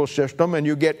political system, and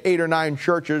you get 8 or 9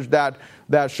 churches that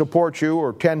support you,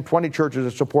 or 10, 20 churches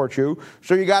that support you.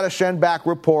 So you got to send back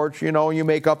reports, and you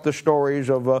make up the stories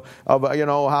of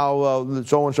how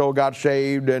so-and-so got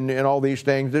saved and all these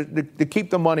things to keep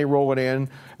the money rolling in.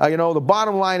 The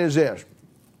bottom line is this.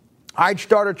 I'd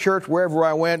start a church wherever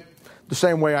I went the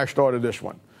same way I started this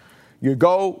one. You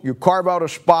go, you carve out a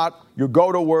spot, you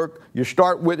go to work, you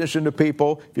start witnessing to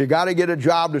people. If you got to get a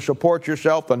job to support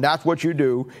yourself, then that's what you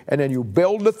do. And then you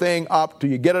build the thing up till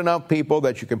you get enough people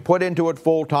that you can put into it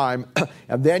full time,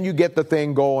 and then you get the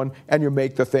thing going and you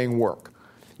make the thing work.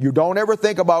 You don't ever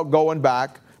think about going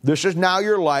back. This is now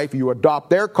your life. You adopt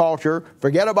their culture.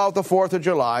 Forget about the 4th of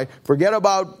July. Forget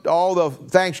about all the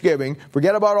Thanksgiving.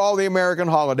 Forget about all the American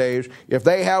holidays. If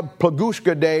they have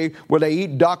Pagluska Day where they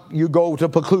eat duck, you go to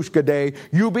Pagluska Day.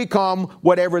 You become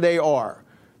whatever they are.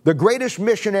 The greatest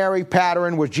missionary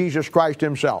pattern was Jesus Christ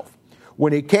Himself.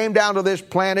 When He came down to this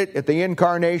planet at the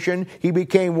incarnation, He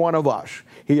became one of us.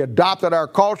 He adopted our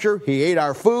culture. He ate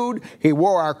our food. He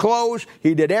wore our clothes.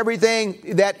 He did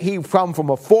everything that He, from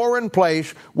a foreign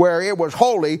place where it was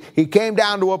holy, He came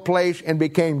down to a place and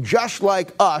became just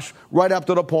like us right up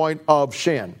to the point of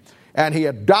sin. And He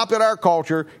adopted our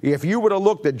culture. If you would have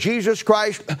looked at Jesus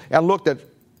Christ and looked at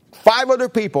 5 other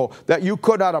people that you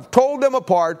could not have told them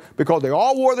apart because they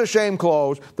all wore the same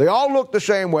clothes, they all looked the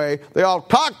same way, they all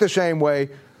talked the same way.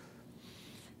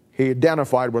 He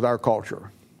identified with our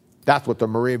culture. That's what the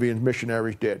Moravian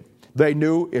missionaries did. They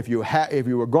knew if you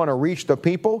were going to reach the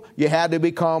people, you had to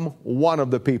become one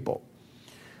of the people.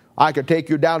 I could take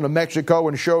you down to Mexico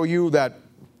and show you that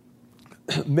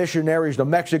missionaries to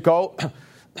Mexico,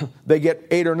 they get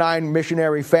 8 or 9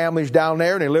 missionary families down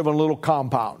there, and they live in a little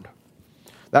compound.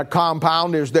 That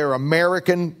compound is their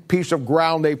American piece of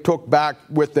ground they took back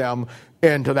with them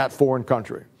into that foreign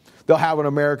country. They'll have an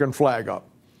American flag up.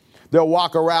 They'll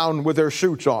walk around with their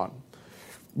suits on,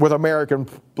 with American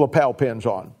lapel pins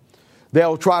on.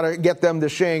 They'll try to get them to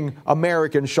sing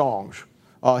American songs,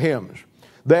 hymns.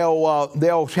 They'll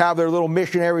have their little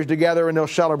missionaries together, and they'll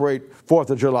celebrate 4th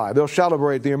of July. They'll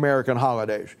celebrate the American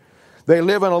holidays. They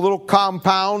live in a little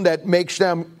compound that makes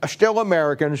them still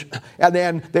Americans, and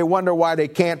then they wonder why they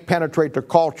can't penetrate the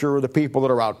culture of the people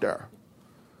that are out there.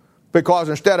 Because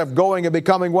instead of going and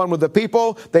becoming one with the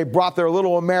people, they brought their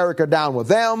little America down with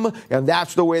them, and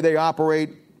that's the way they operate,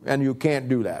 and you can't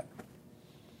do that.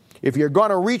 If you're going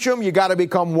to reach them, you got to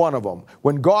become one of them.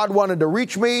 When God wanted to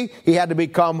reach me, he had to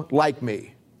become like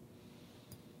me.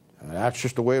 And that's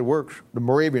just the way it works. The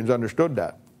Moravians understood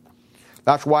that.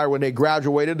 That's why when they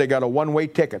graduated, they got a one-way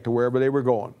ticket to wherever they were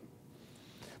going.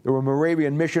 There were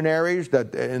Moravian missionaries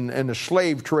that, and the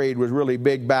slave trade was really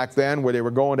big back then, where they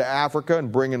were going to Africa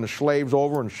and bringing the slaves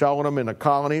over and selling them in the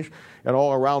colonies and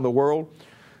all around the world.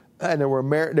 And there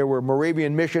were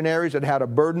Moravian missionaries that had a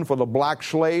burden for the black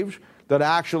slaves that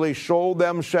actually sold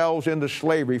themselves into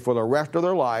slavery for the rest of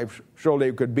their lives so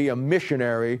they could be a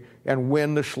missionary and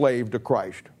win the slave to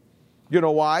Christ. You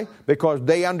know why? Because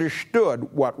they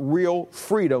understood what real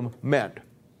freedom meant.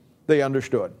 They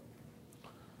understood.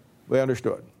 They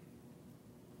understood.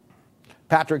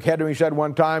 Patrick Henry said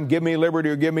one time, "Give me liberty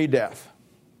or give me death."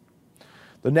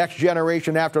 The next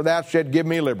generation after that said, "Give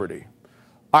me liberty."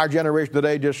 Our generation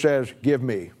today just says, "Give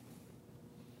me.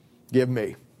 Give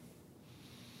me."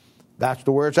 That's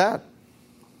the where it's at.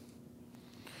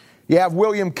 You have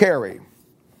William Carey,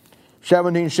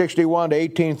 1761 to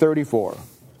 1834.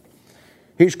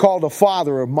 He's called the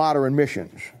father of modern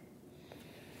missions.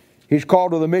 He's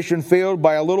called to the mission field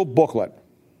by a little booklet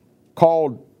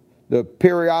called the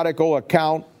Periodical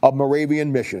Account of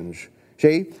Moravian Missions.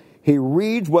 See, he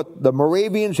reads what the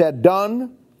Moravians had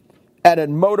done, and it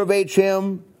motivates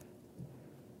him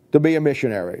to be a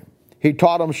missionary. He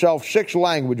taught himself 6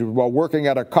 languages while working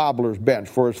at a cobbler's bench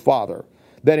for his father.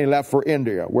 Then he left for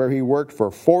India, where he worked for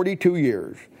 42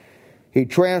 years. He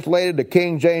translated the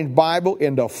King James Bible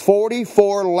into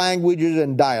 44 languages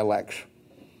and dialects.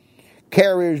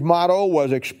 Carey's motto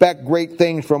was, "Expect great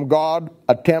things from God,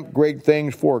 attempt great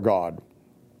things for God."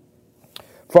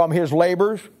 From his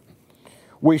labors,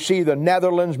 we see the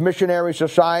Netherlands Missionary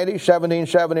Society,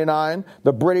 1779,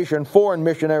 the British and Foreign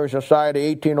Missionary Society,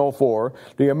 1804,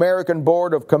 the American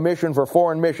Board of Commission for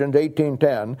Foreign Missions,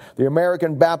 1810, the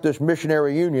American Baptist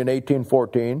Missionary Union,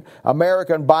 1814,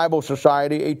 American Bible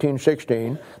Society,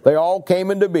 1816. They all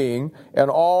came into being and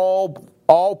all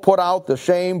put out the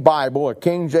same Bible, a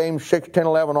King James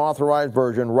 6:1011 authorized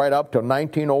version, right up to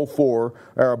 1904,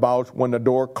 thereabouts, when the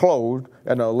door closed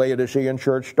and the Laodicean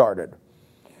church started.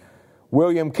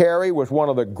 William Carey was one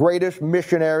of the greatest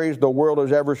missionaries the world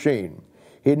has ever seen.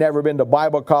 He'd never been to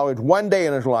Bible college one day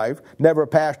in his life, never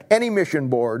passed any mission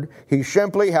board. He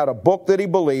simply had a book that he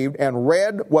believed and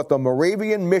read what the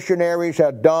Moravian missionaries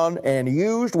had done and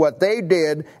used what they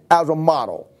did as a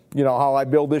model. You know how I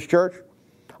build this church?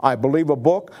 I believe a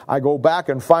book. I go back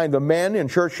and find the men in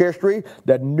church history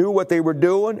that knew what they were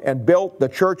doing and built the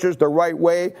churches the right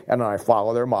way, and I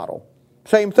follow their model.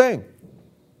 Same thing.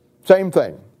 Same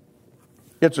thing.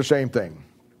 It's the same thing.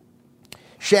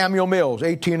 Samuel Mills,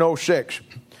 1806.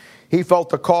 He felt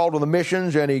the call to the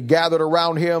missions, and he gathered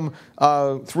around him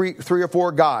three or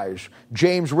four guys.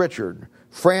 James Richard,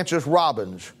 Francis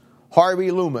Robbins,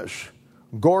 Harvey Loomis,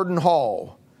 Gordon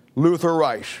Hall, Luther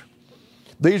Rice.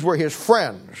 These were his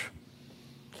friends.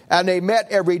 And they met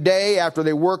every day after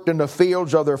they worked in the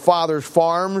fields of their father's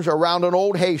farms around an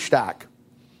old haystack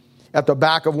at the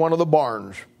back of one of the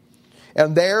barns.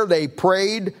 And there they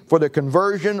prayed for the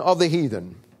conversion of the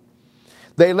heathen.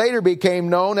 They later became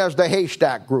known as the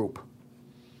Haystack Group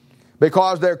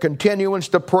because their continuance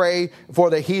to pray for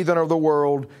the heathen of the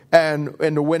world and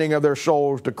in the winning of their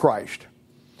souls to Christ.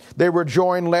 They were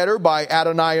joined later by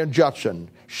Adoniah Judson,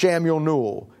 Samuel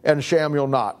Newell, and Samuel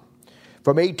Knott.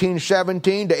 From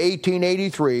 1817 to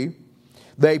 1883,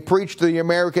 they preached to the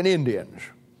American Indians,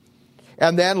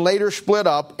 and then later split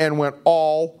up and went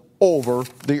all over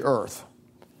the earth.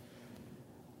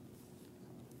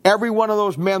 Every one of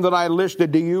those men that I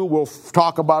listed to you, we'll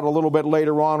talk about a little bit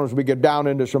later on as we get down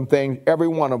into some things. Every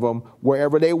one of them,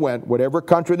 wherever they went, whatever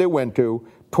country they went to,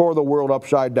 tore the world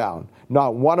upside down.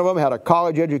 Not one of them had a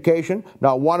college education.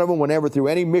 Not one of them went ever through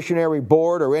any missionary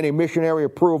board or any missionary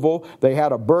approval. They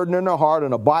had a burden in their heart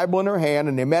and a Bible in their hand,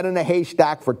 and they met in a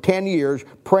haystack for 10 years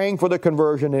praying for the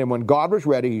conversion, and when God was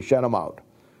ready, He sent them out.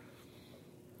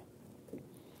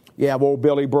 You have old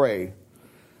Billy Bray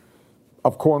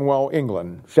of Cornwall,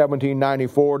 England,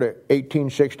 1794 to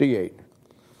 1868.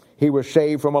 He was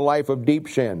saved from a life of deep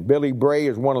sin. Billy Bray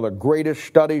is one of the greatest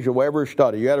studies you'll ever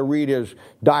study. You got to read his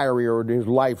diary or his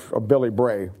life of Billy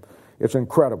Bray. It's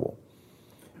incredible.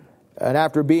 And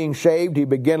after being saved, he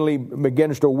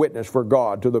begins to witness for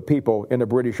God to the people in the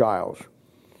British Isles.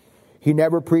 He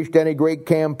never preached any great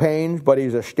campaigns, but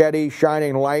he's a steady,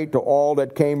 shining light to all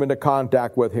that came into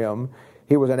contact with him.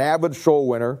 He was an avid soul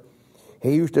winner.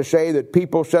 He used to say that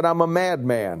people said, I'm a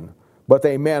madman, but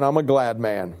they meant I'm a glad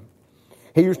man.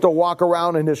 He used to walk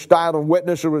around, and his style of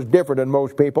witness was different than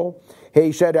most people.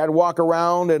 He said, I'd walk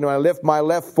around, and when I lift my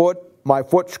left foot, my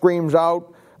foot screams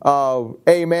out,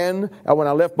 amen. And when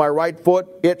I lift my right foot,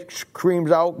 it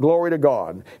screams out, glory to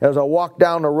God. As I walk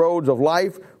down the roads of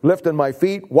life, lifting my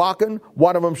feet, walking,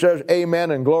 one of them says,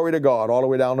 amen and glory to God all the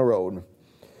way down the road.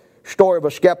 Story of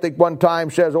a skeptic one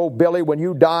time says, oh, Billy, when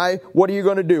you die, what are you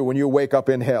going to do when you wake up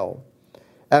in hell?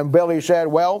 And Billy said,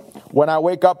 well, when I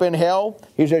wake up in hell,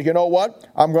 he says, you know what?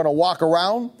 I'm going to walk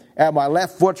around, and my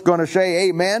left foot's going to say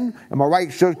amen, and my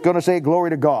right foot's going to say glory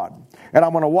to God. And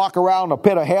I'm going to walk around the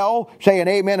pit of hell saying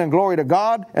amen and glory to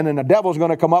God, and then the devil's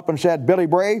going to come up and said, Billy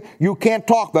Bray, you can't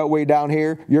talk that way down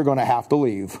here. You're going to have to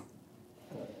leave.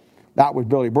 That was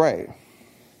Billy Bray.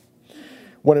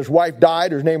 When his wife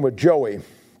died, her name was Joey.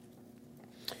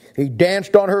 He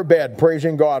danced on her bed,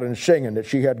 praising God and singing that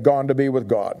she had gone to be with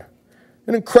God.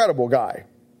 An incredible guy.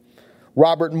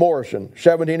 Robert Morrison,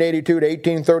 1782 to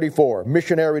 1834,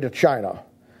 missionary to China.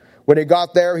 When he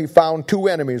got there, he found two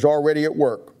enemies already at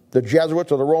work, the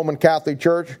Jesuits of the Roman Catholic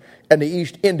Church and the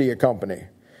East India Company.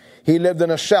 He lived in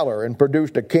a cellar and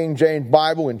produced a King James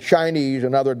Bible in Chinese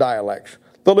and other dialects.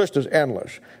 The list is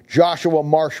endless. Joshua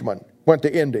Marshman went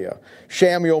to India.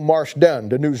 Samuel Marsden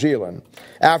to New Zealand.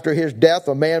 After his death,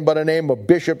 a man by the name of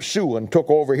Bishop Sulan took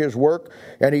over his work,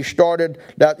 and he stated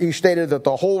that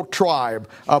the whole tribe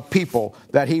of people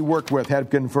that he worked with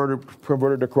had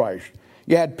converted to Christ.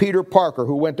 You had Peter Parker,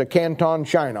 who went to Canton,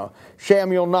 China.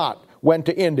 Samuel Knott went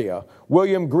to India.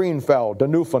 William Greenfeld to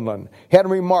Newfoundland.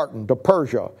 Henry Martin to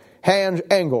Persia. Hans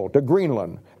Engel to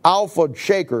Greenland. Alfred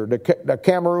Shaker to the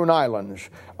Cameroon Islands.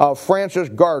 Francis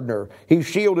Gardner, he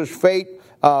sealed his fate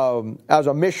as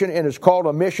a mission, and is called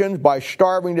a mission by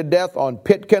starving to death on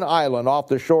Pitcairn Island off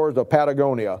the shores of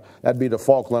Patagonia. That'd be the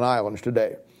Falkland Islands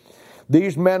today.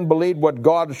 These men believed what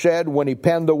God said when He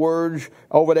penned the words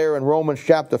over there in Romans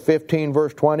chapter 15,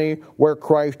 verse 20, where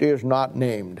Christ is not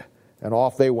named. And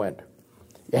off they went.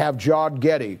 You have John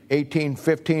Getty,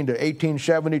 1815 to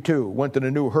 1872, went to the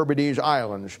New Hebrides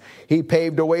Islands. He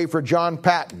paved the way for John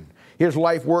Patton. His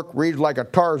life work reads like a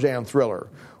Tarzan thriller.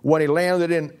 When he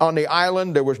landed on the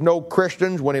island, there was no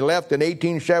Christians. When he left in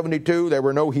 1872, there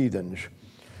were no heathens.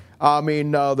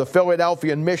 The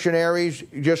Philadelphian missionaries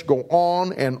just go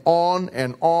on and on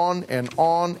and on and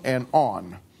on and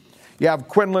on. You have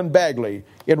Quinlan Bagley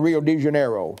in Rio de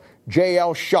Janeiro.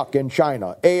 J.L. Shuck in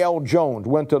China. A.L. Jones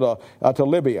went to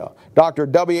Libya. Dr.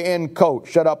 W.N.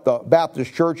 Coates set up the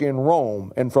Baptist Church in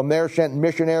Rome, and from there sent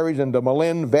missionaries into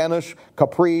Milan, Venice,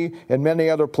 Capri, and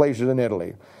many other places in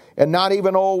Italy. And not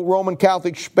even old Roman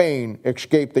Catholic Spain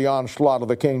escaped the onslaught of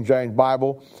the King James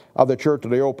Bible of the Church of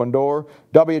the Open Door.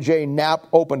 W.J. Knapp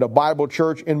opened a Bible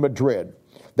church in Madrid.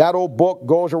 That old book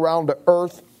goes around the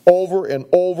earth over and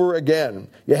over again.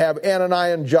 You have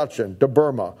Ananias Judson to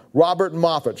Burma. Robert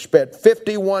Moffat spent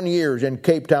 51 years in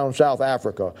Cape Town, South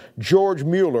Africa. George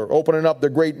Mueller opening up the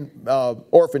great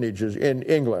orphanages in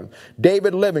England.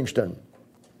 David Livingstone,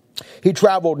 he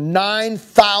traveled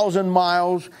 9,000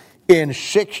 miles in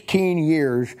 16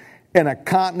 years in a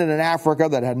continent in Africa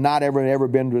that had not ever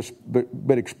been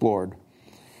explored.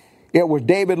 It was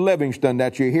David Livingstone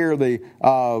that you hear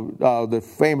the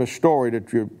famous story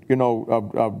that you know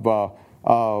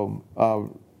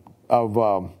of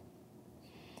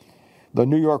the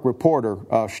New York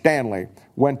reporter Stanley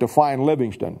went to find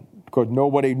Livingstone because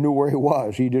nobody knew where he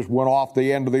was. He just went off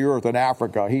the end of the earth in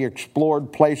Africa. He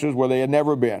explored places where they had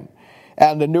never been.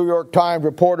 And the New York Times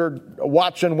reporter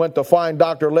Watson went to find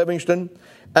Dr. Livingstone.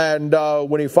 And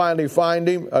when he finally finds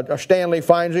him, Stanley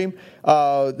finds him,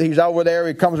 he's over there,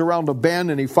 he comes around a bend,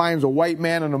 and he finds a white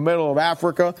man in the middle of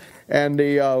Africa, and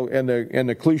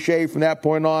the cliche from that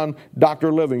point on,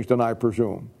 Dr. Livingston, I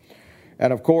presume.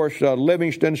 And of course,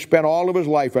 Livingston spent all of his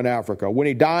life in Africa. When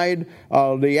he died,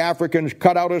 the Africans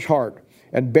cut out his heart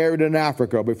and buried it in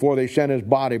Africa before they sent his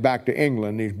body back to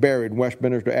England. He's buried in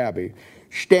Westminster Abbey.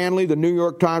 Stanley, the New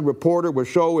York Times reporter,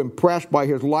 was so impressed by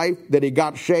his life that he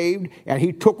got saved, and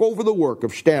he took over the work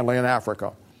of Stanley in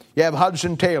Africa. You have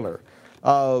Hudson Taylor,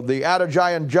 the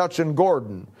Adonijah Judson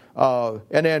Gordon,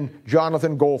 and then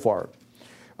Jonathan Goldfarb.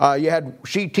 You had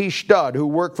C.T. Studd, who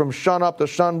worked from sun up to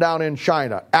sundown in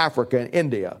China, Africa, and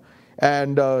India.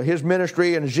 And his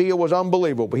ministry and zeal was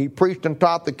unbelievable. He preached and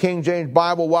taught the King James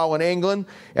Bible while in England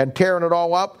and tearing it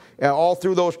all up, and all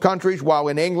through those countries, while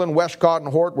in England, Westcott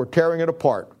and Hort were tearing it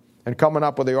apart and coming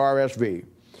up with the RSV.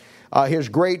 His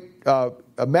great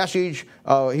message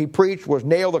he preached was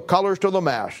nail the colors to the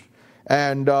mast.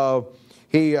 And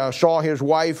he saw his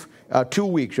wife 2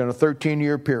 weeks in a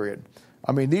 13-year period.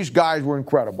 I mean, these guys were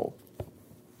incredible.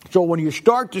 So when you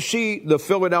start to see the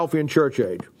Philadelphian church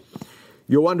age,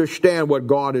 you'll understand what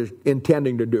God is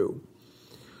intending to do.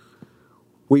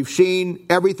 We've seen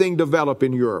everything develop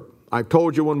in Europe. I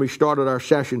told you when we started our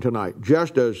session tonight,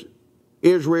 just as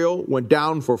Israel went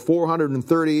down for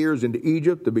 430 years into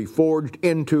Egypt to be forged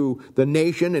into the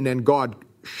nation, and then God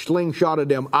slingshotted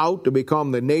them out to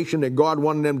become the nation that God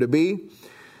wanted them to be,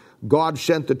 God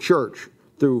sent the church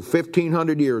through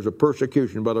 1,500 years of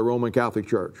persecution by the Roman Catholic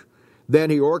Church. Then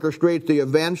he orchestrates the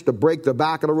events to break the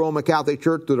back of the Roman Catholic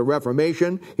Church through the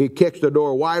Reformation. He kicks the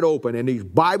door wide open, and these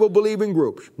Bible-believing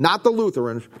groups, not the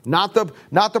Lutherans, not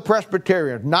the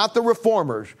Presbyterians, not the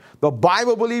Reformers, the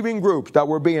Bible-believing groups that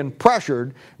were being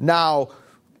pressured now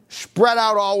spread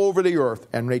out all over the earth,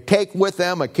 and they take with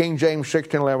them a King James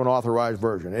 1611 authorized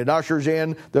version. It ushers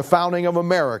in the founding of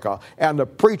America, and the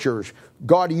preachers,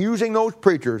 God using those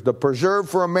preachers to preserve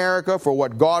for America for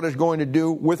what God is going to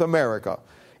do with America.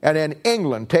 And then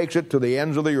England takes it to the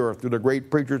ends of the earth through the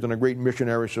great preachers and the great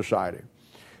missionary society.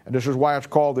 And this is why it's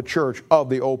called the Church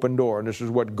of the Open Door. And this is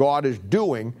what God is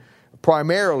doing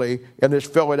primarily in this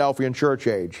Philadelphian church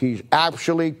age. He's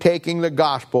actually taking the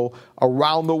gospel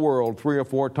around the world 3 or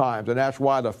 4 times. And that's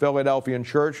why the Philadelphian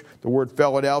church, the word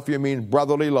Philadelphia means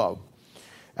brotherly love.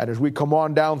 And as we come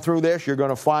on down through this, you're going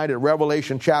to find that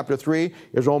Revelation chapter 3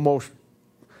 is almost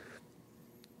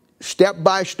step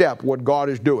by step what God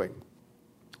is doing.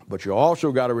 But you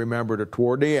also got to remember that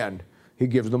toward the end, he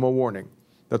gives them a warning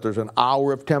that there's an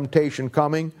hour of temptation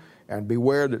coming, and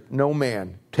beware that no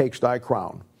man takes thy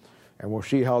crown. And we'll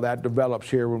see how that develops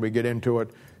here when we get into it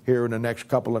here in the next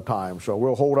couple of times. So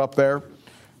we'll hold up there,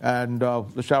 and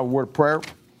let's have a word of prayer.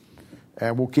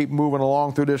 And we'll keep moving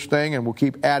along through this thing, and we'll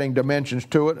keep adding dimensions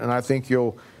to it. And I think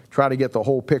you'll try to get the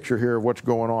whole picture here of what's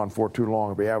going on for too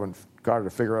long if you haven't got to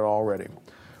figure it out already.